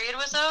 That period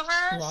was over.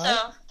 Right.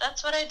 So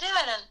that's what I did.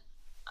 And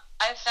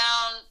I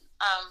found,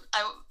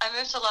 I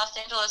moved to Los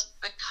Angeles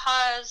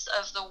because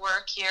of the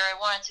work here. I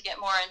wanted to get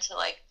more into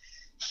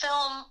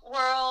film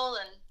world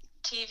and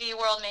TV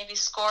world, maybe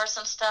score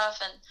some stuff,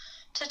 and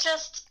to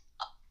just,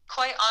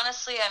 quite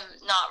honestly,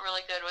 I'm not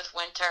really good with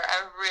winter.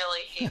 I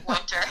really hate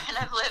winter, and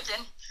I've lived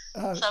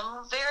in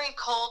some very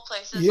cold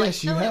places.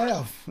 Yes, you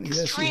have.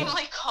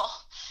 Extremely cold.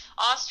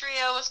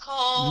 Austria was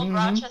cold. Mm-hmm.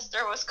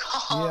 Rochester was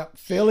cold. Yeah,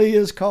 Philly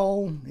is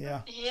cold.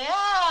 Yeah.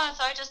 Yeah,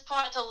 so I just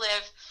wanted to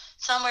live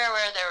somewhere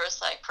where there was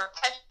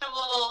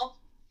perpetual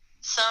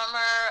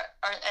summer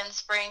and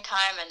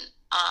springtime, and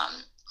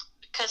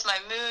because my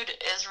mood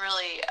is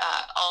really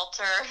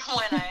altered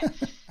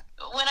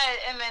when I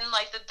am in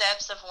the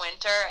depths of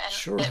winter, and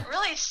sure. It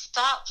really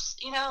stops.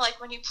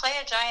 When you play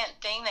a giant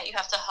thing that you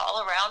have to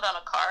haul around on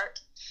a cart,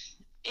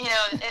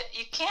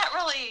 you can't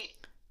really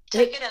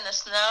take it in the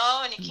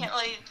snow, and you can't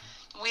really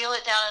wheel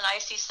it down an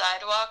icy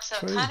sidewalk. So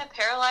True. It kind of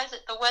paralyzes.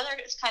 The weather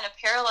is kind of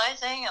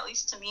paralyzing, at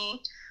least to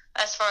me,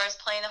 as far as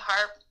playing the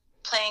harp,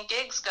 playing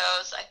gigs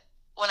goes.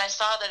 When I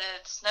saw that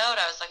it snowed,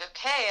 I was like,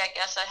 okay, I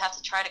guess I have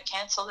to try to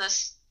cancel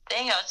this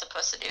thing I was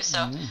supposed to do.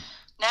 So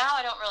now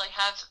I don't really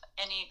have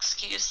any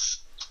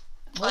excuse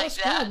like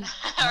that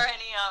or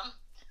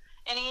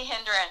any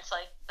hindrance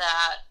like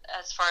that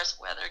as far as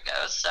weather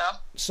goes.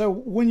 So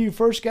when you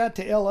first got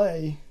to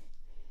LA,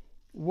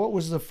 what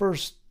was the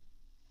first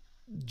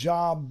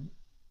job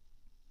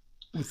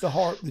with the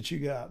harp that you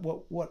got?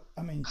 What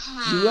I mean,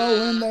 you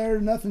roll in there,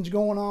 nothing's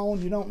going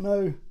on, you don't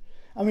know.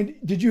 I mean,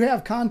 did you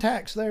have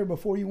contacts there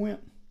before you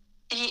went?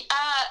 I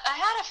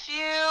had a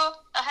few.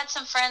 I had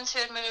some friends who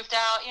had moved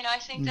out. I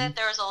think that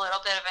there was a little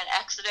bit of an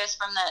exodus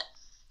from the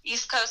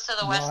East Coast to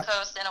the West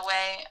Coast in a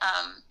way,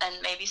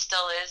 and maybe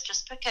still is,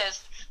 just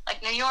because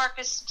New York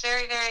is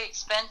very, very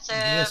expensive.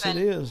 Yes, and,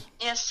 it is.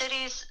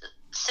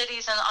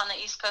 Cities on the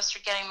East Coast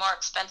are getting more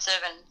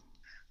expensive, and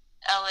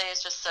LA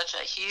is just such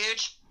a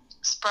huge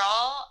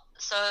sprawl.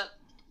 So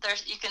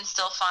you can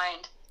still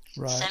find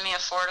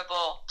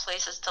semi-affordable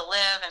places to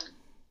live, and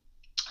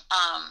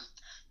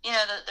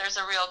there's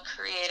a real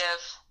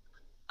creative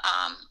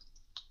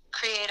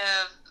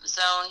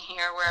zone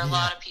here where a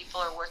lot of people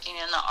are working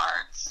in the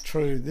arts.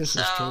 True, this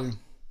is true.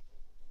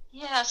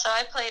 Yeah, so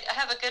I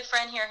have a good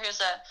friend here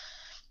who's a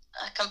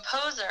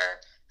composer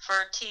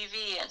for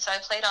TV, and so I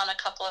played on a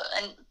couple of,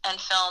 and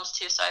films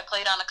too, so I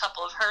played on a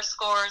couple of her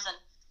scores, and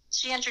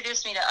she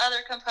introduced me to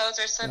other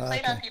composers, so I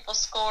played on people's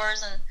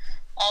scores, and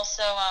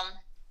also,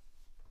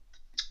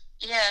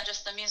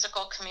 just the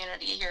musical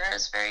community here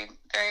is very,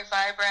 very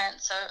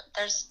vibrant, so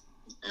there's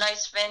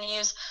nice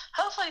venues.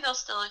 Hopefully they'll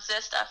still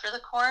exist after the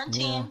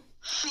quarantine.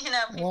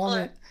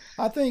 Yeah.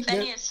 I think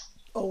venues.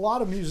 That a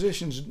lot of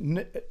musicians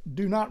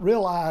do not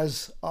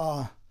realize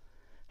how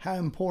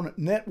important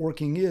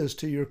networking is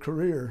to your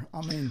career.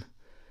 I mean,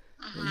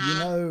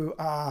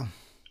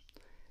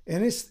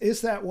 and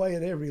it's that way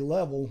at every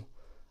level.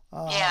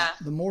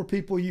 The more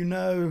people you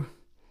know,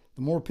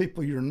 the more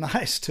people you're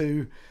nice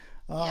to,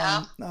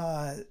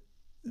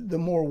 the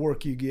more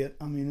work you get.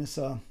 I mean, it's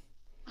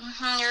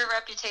your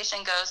reputation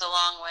goes a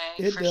long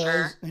way. It for does,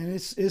 sure. And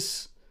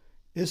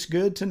it's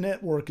good to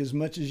network as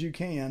much as you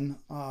can.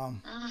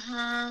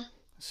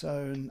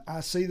 So I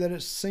see that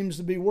it seems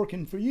to be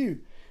working for you.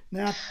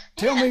 Now,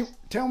 tell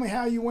me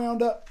how you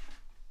wound up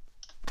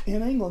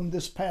in England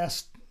this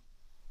past,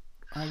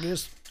 I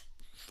guess,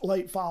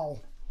 late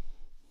fall.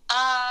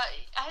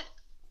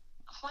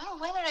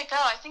 When did I go?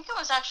 I think it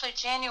was actually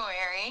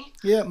January.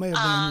 Yeah, it may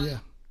have been. Yeah.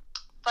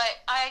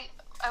 But I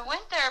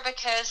went there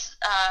because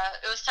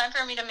it was time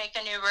for me to make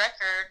a new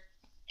record,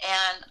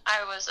 and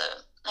I was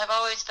I've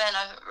always been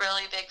a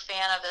really big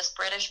fan of this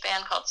British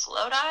band called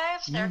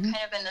Slowdive. They're Mm-hmm.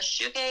 kind of in the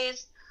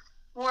shoegaze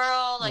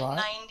world, like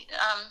Right.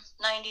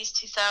 90s,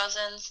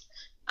 2000s.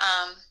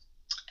 Um,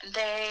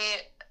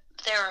 they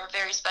were a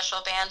very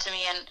special band to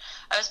me, and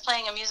I was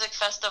playing a music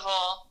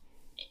festival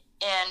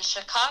in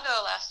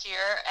Chicago last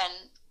year,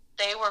 and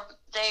they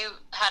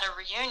had a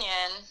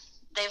reunion.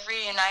 They've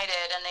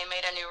reunited, and they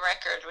made a new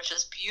record, which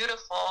is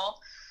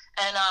beautiful.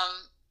 And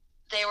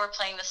they were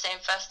playing the same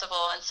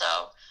festival, and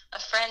so a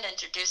friend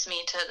introduced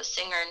me to the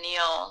singer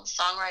Neil,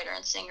 songwriter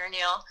and singer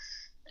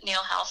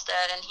Neil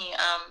Halstead, and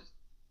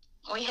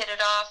we hit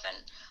it off, and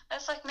I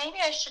was like, maybe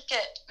I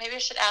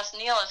should ask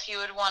Neil if he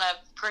would want to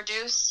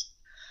produce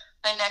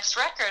my next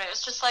record. It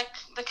was just like,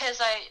 because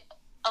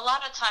a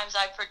lot of times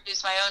I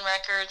produce my own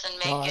records and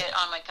make Right. it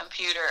on my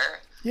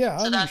computer. Yeah,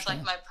 I So that's like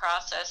understand. my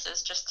process,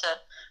 is just to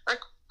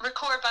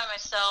record by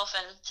myself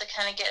and to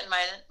kind of get in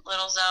my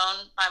little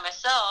zone by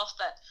myself.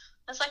 But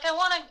it's like, I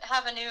want to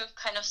have a new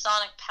kind of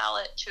sonic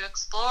palette to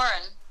explore,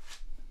 and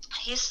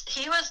he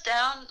was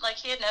down. Like,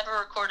 he had never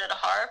recorded a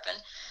harp, and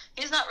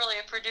he's not really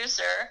a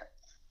producer,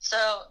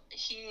 so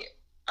he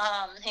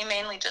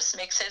mainly just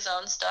makes his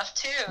own stuff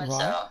too. And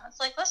Right. so it's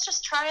like, let's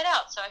just try it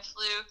out. So I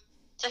flew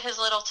to his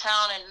little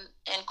town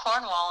in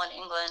Cornwall in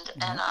England,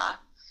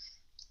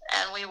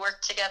 and we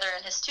worked together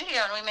in his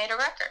studio, and we made a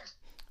record.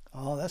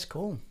 Oh, that's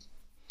cool.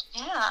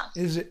 Yeah.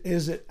 Is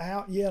it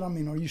out yet? I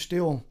mean, are you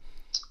still?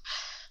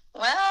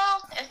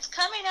 Well, it's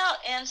coming out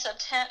in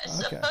September. It's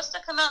Okay. supposed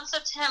to come out in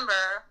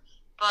September,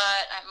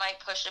 but I might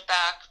push it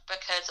back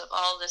because of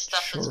all this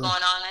stuff that's Sure.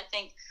 going on. I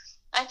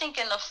think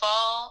in the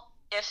fall,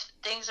 if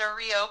things are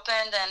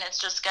reopened, then it's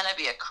just going to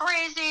be a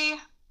crazy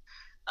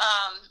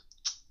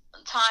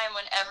time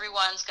when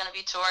everyone's going to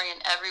be touring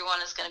and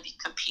everyone is going to be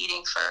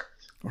competing for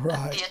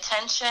Right. the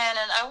attention.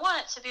 And I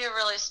want it to be a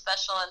really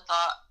special and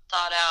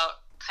thought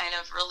out kind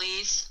of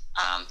release,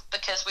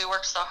 because we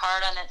worked so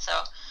hard on it. So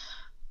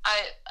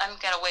I'm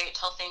going to wait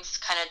till things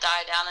kind of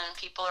die down and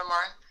people have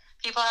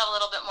a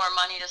little bit more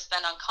money to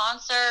spend on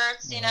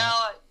concerts. You know,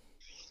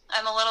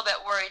 I'm a little bit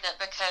worried that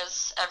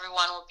because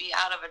everyone will be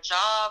out of a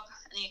job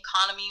and the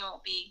economy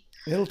will be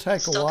It'll take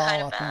a still while,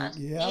 kind of I bad.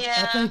 think. Yeah, I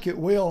Yeah. think it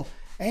will.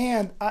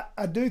 And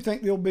I do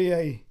think there'll be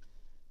a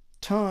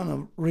ton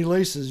of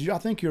releases. I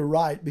think you're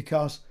right,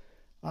 because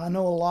I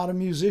know a lot of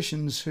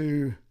musicians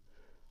who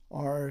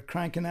are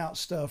cranking out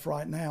stuff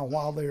right now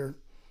while they're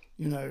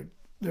doing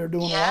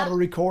a lot Yeah. of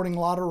recording, a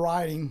lot of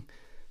writing.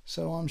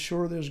 So I'm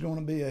sure there's going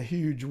to be a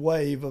huge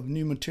wave of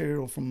new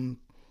material from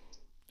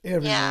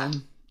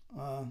everyone.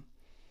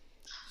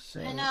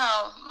 So I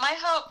know. My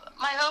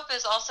hope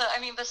is also, I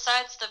mean,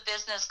 besides the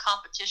business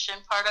competition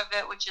part of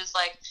it, which is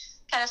like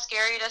kind of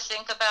scary to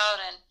think about,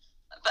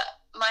 but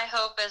my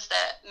hope is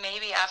that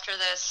maybe after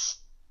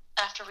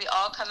we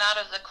all come out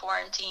of the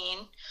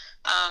quarantine,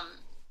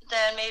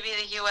 then maybe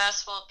the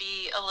U.S. will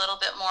be a little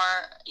bit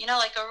more,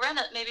 like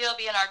maybe it'll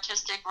be an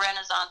artistic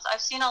renaissance.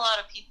 I've seen a lot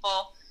of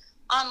people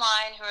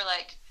online who are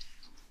like,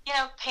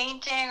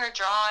 painting or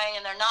drawing,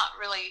 and they're not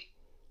really,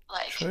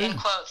 like, True. in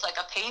quotes, like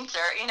a painter,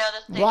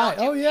 that they Right.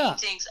 don't do Oh, yeah.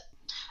 paintings.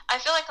 I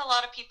feel like a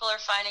lot of people are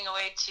finding a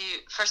way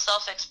for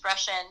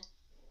self-expression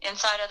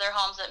inside of their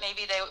homes that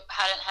maybe they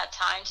hadn't had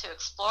time to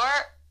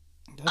explore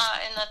in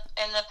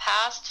the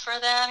past for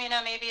them.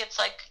 Maybe it's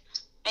like,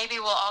 maybe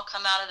we'll all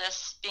come out of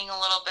this being a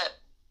little bit,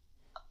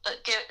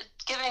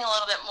 giving a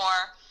little bit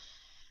more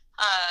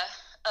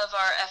of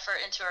our effort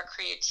into our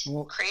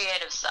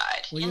creative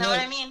side. Well, you know what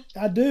I mean?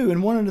 I do.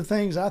 And one of the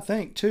things I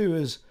think too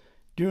is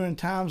during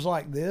times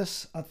like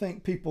this, I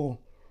think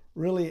people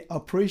really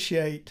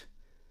appreciate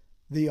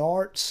the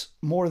arts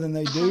more than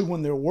they do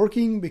when they're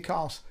working,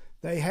 because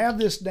they have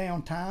this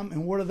downtime,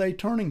 and what are they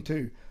turning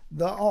to?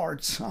 The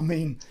arts. I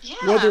mean, Yeah.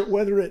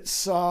 whether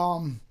it's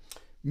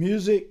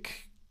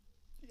music,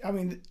 I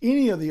mean,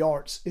 any of the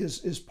arts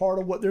is part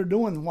of what they're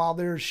doing while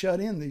they're shut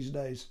in these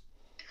days.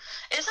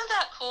 Isn't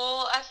that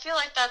cool? I feel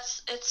like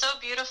it's so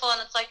beautiful,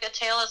 and it's like a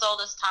tale as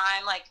old as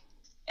time. Like,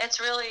 it's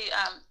really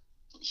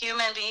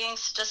human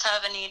beings just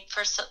have a need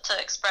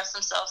to express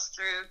themselves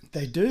through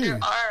They do.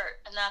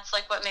 art, and that's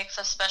like what makes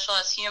us special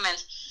as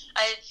humans.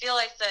 I feel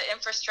like the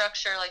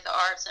infrastructure, like the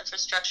arts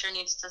infrastructure,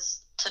 needs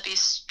to be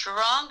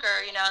stronger,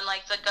 and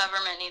like the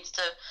government needs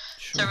to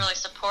really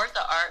support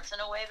the arts in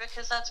a way,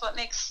 because that's what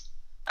makes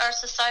our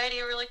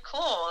society really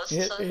cool.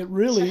 It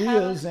really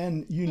is,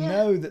 and you Yeah.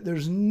 know that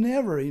there's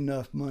never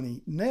enough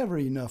money, never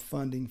enough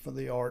funding for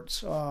the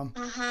arts.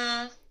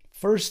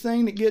 First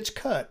thing that gets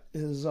cut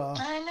is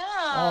I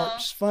know.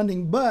 arts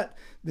funding, but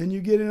then you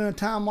get in a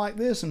time like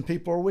this, and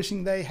people are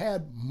wishing they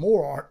had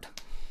more art.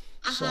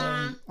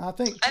 So I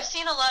think I've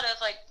seen a lot of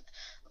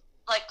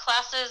like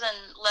classes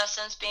and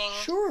lessons being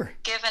sure,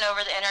 given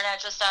over the internet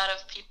just out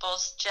of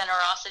people's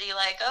generosity.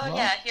 Like, oh Right.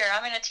 yeah, here,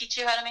 I'm going to teach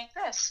you how to make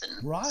this.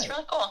 And Right. It's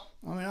really cool.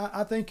 I mean,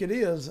 I think it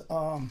is.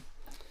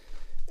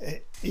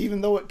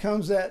 Even though it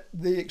comes at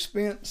the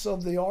expense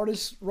of the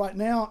artist right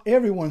now,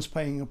 everyone's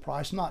paying a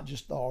price, not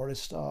just the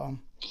artist.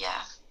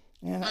 Yeah.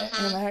 And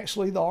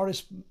actually, the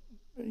artist,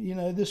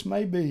 this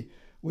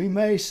we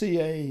may see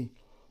a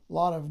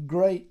lot of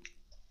great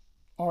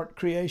art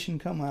creation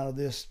come out of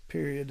this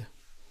period.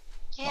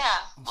 Yeah,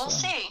 we'll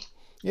see.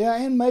 Yeah,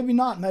 and maybe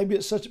not. Maybe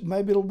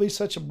it'll be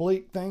such a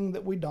bleak thing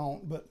that we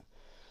don't. But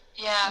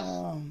yeah, I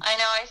know.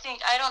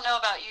 I don't know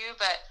about you,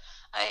 but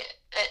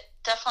it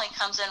definitely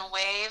comes in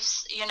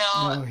waves.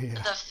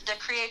 The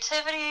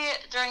creativity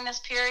during this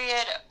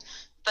period,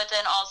 but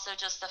then also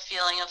just the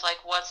feeling of like,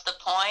 what's the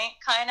point?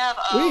 Kind of.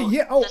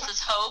 This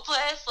is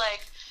hopeless.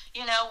 Like,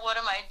 what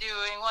am I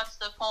doing? What's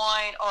the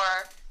point?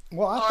 Or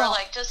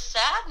like just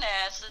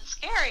sadness. It's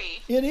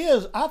scary. It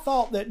is. I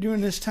thought that during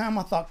this time,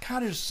 God,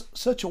 there's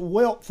such a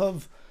wealth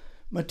of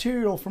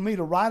material for me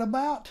to write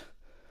about,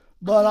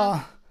 but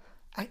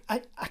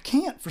I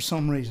can't for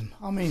some reason.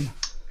 I mean,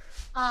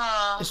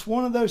 it's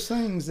one of those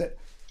things that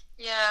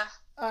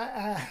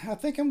I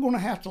think I'm going to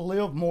have to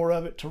live more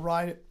of it to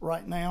write it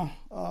right now.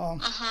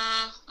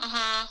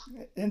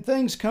 And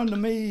things come to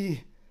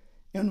me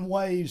in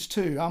waves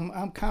too.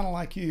 I'm kind of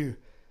like you.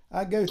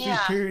 I go through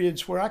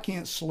periods where I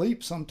can't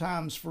sleep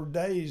sometimes for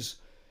days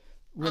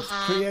with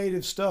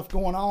creative stuff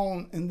going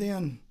on, and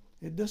then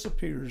it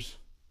disappears.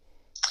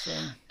 So.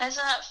 Isn't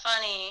that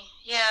funny?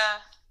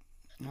 Yeah.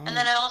 And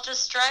then it'll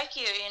just strike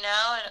you, And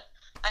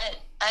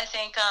I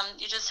think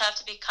you just have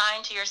to be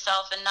kind to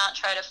yourself and not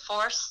try to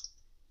force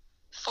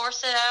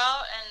it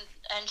out,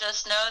 and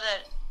just know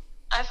that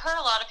I've heard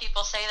a lot of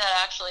people say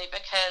that actually,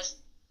 because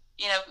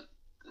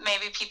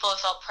maybe people have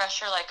felt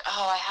pressure, like,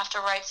 oh, I have to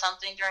write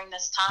something during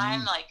this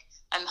time, like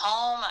I'm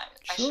home,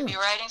 I should be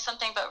writing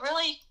something, but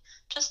really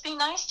just be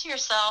nice to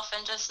yourself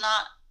and just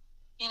not,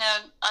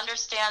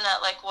 understand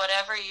that like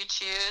whatever you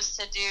choose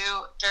to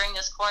do during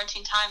this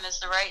quarantine time is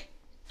the right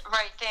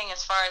thing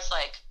as far as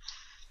like,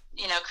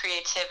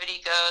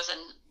 creativity goes,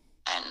 and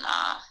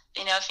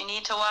if you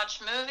need to watch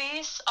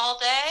movies all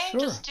day,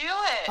 just do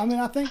it. I mean,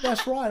 I think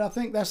that's right. I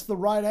think that's the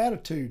right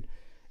attitude.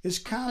 It's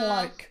kind of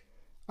like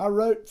I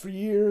wrote for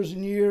years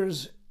and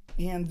years,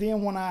 and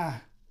then when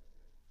I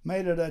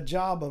made it a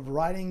job of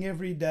writing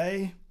every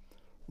day,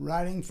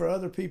 writing for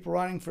other people,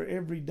 writing for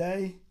every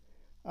day,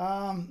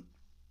 for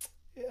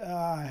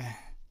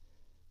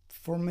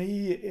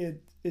me,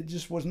 it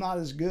just was not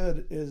as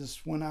good as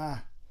when I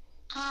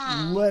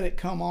let it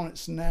come on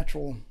its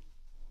natural,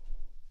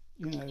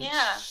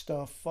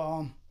 stuff.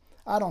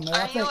 I don't know.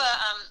 Are you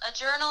a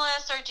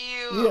journalist, or do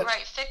you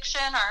write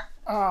fiction,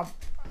 or?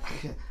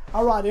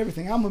 I write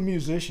everything. I'm a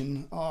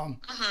musician,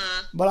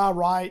 but I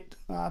write,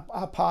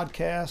 I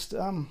podcast.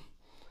 I'm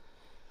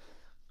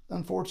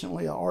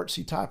unfortunately an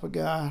artsy type of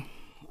guy.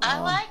 I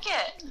like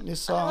it.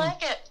 I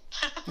like it.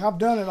 I've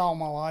done it all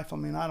my life. I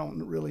mean, I don't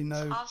really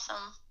know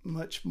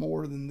much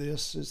more than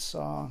this. It's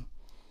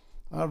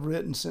I've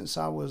written since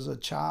I was a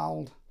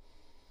child,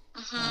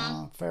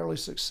 fairly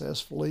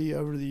successfully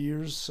over the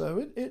years.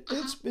 So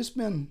it's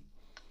been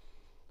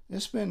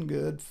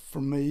good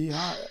for me.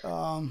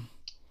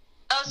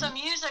 So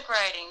music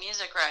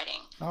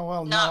writing. Oh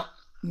well,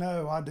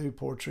 no, I do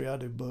poetry. I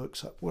do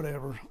books,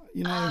 whatever.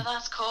 Oh,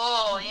 that's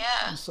cool.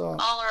 Yeah. So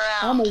all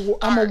around.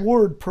 I'm a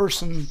word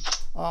person.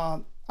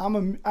 I'm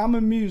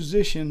a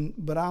musician,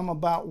 but I'm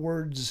about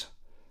words,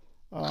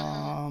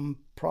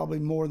 probably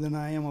more than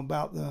I am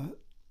about the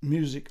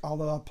music.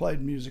 Although I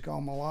played music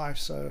all my life,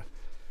 so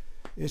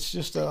it's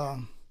just a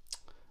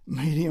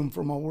medium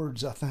for my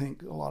words. I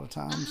think a lot of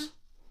times,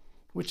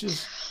 which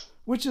is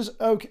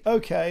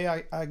okay.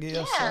 I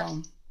guess.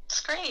 Yeah,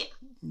 it's great.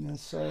 Yeah.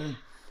 So,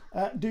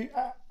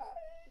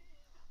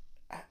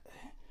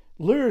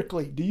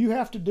 lyrically, do you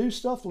have to do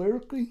stuff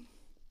lyrically?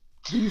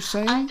 Do you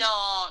sing? I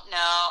don't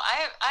know.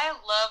 I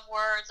love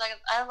words.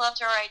 I love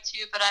to write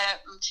too, but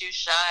I'm too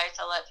shy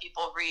to let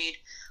people read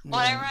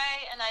what I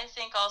write. And I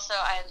think also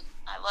I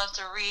love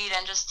to read,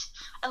 and just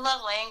I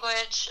love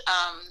language.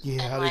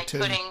 And like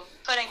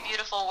putting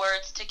beautiful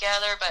words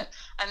together. But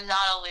I'm not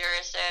a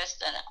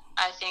lyricist, and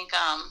I think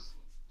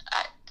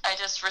I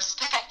just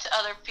respect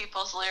other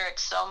people's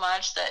lyrics so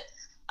much that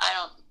I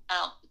don't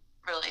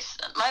really.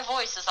 My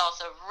voice is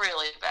also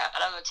really bad.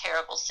 I'm a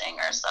terrible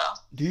singer. So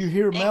do you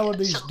hear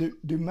melodies?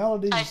 Do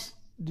melodies?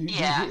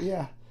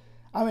 Yeah.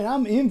 I mean,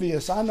 I'm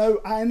envious. I know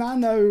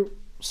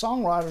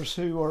songwriters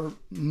who are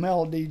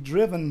melody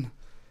driven,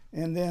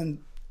 and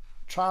then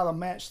try to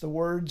match the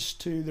words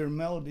to their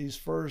melodies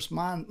first.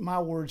 My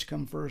words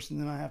come first, and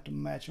then I have to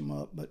match them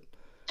up. But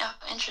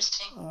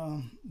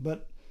interesting.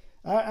 But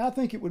I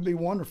think it would be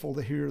wonderful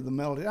to hear the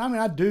melody. I mean,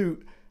 I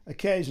do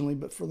occasionally,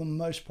 but for the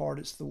most part,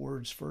 it's the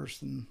words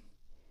first, and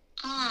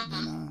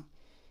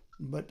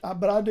but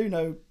I do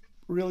know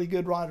really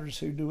good writers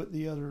who do it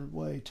the other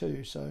way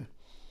too. So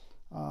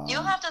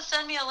you'll have to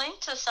send me a link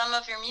to some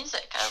of your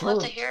music. I'd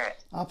love to hear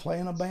it. I play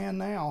in a band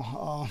now.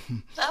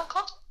 Oh,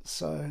 cool.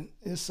 So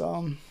it's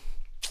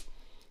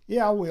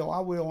yeah, I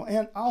will,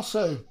 and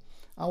also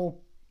I will.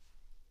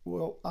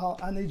 Well,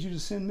 I need you to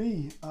send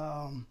me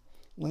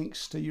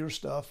links to your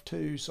stuff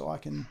too, so I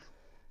can.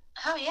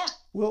 Oh yeah.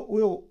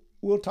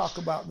 We'll talk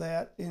about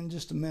that in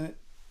just a minute.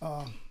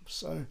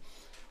 So,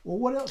 well,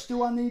 what else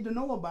do I need to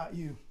know about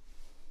you?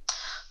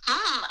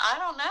 I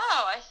don't know.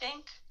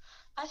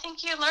 I I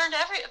think you learned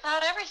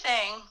about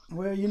everything.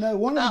 Well, you know,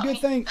 one of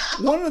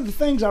the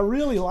things I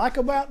really like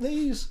about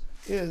these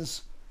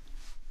is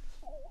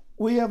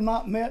we have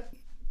not met,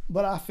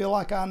 but I feel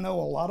like I know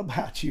a lot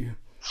about you.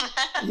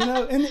 You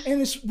know, and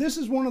this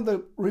is one of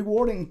the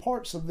rewarding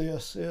parts of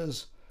this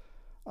is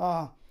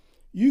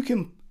you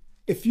can,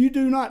 if you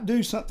do not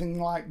do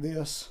something like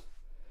this,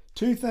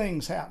 two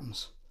things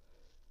happens.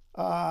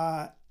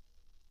 No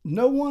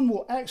one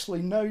will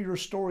actually know your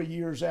story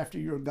years after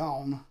you're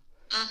gone.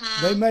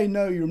 Mm-hmm. They may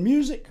know your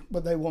music,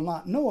 but they will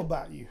not know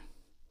about you.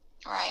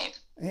 Right.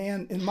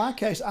 And in my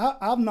case,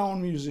 I've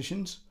known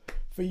musicians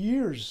for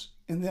years,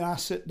 and then I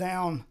sit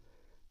down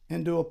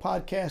and do a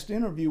podcast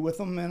interview with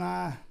them, and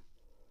I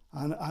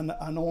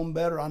know them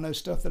better. I know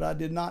stuff that I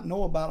did not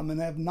know about them,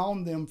 and have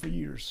known them for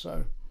years.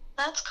 So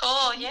that's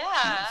cool.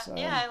 Yeah, so,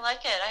 yeah, I like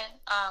it.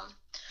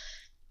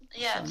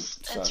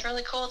 It's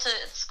really cool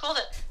it's cool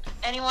that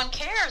anyone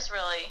cares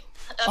really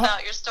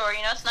about your story.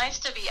 You know, it's nice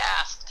to be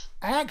asked.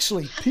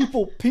 Actually,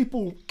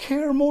 people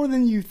care more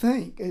than you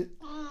think.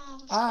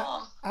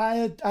 Cool.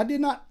 I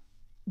did not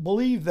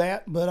believe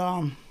that, but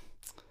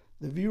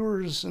the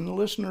viewers and the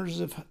listeners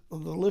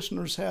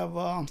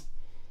have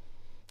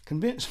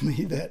convinced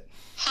me that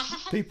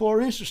people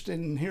are interested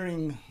in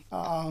hearing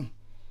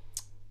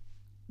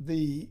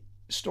the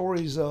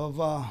stories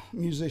of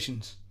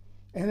musicians,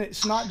 and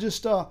it's not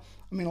just. I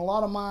mean, a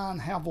lot of mine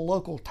have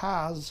local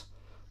ties,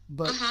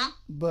 but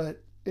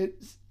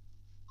it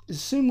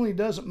seemingly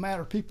doesn't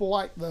matter. People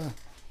like they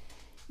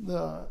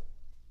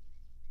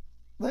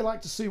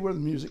like to see where the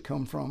music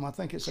come from. I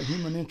think it's a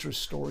human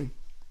interest story.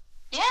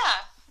 Yeah.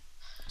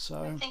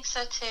 So I think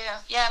so too.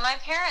 Yeah, my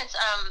parents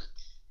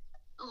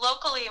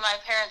locally my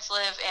parents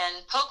live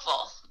in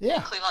Polkville in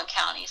Cleveland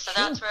County. So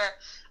that's where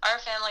our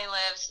family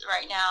lives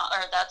right now,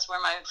 or that's where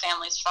my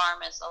family's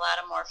farm is. The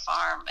Lattimore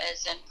farm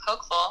is in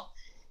Polkville.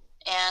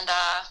 And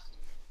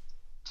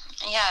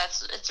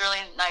it's really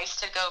nice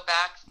to go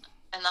back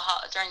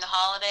during the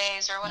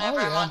holidays or whenever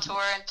I'm on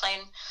tour and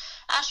playing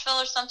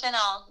Asheville or something.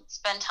 I'll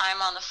spend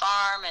time on the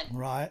farm, and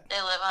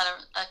they live on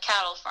a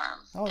cattle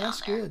farm. Oh,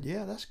 that's good.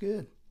 Yeah, that's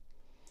good.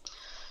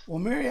 Well,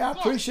 Mary, I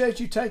appreciate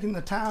you taking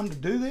the time to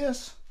do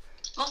this.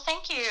 Well,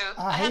 thank you.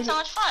 I had so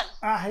much fun.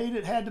 I hate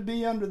it had to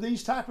be under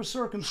these type of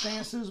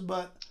circumstances,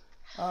 but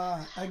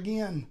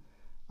again,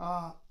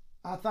 I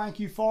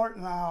thank you for it,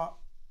 and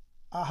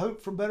I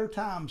hope for better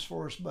times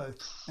for us both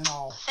and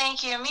all.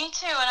 Thank you. Me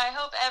too. And I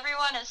hope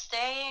everyone is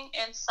staying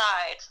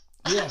inside.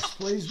 Yes,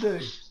 please do.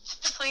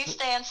 Please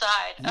stay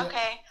inside. Yeah.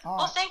 Okay.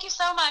 Well, thank you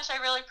so much. I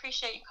really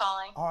appreciate you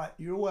calling. All right.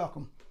 You're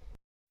welcome.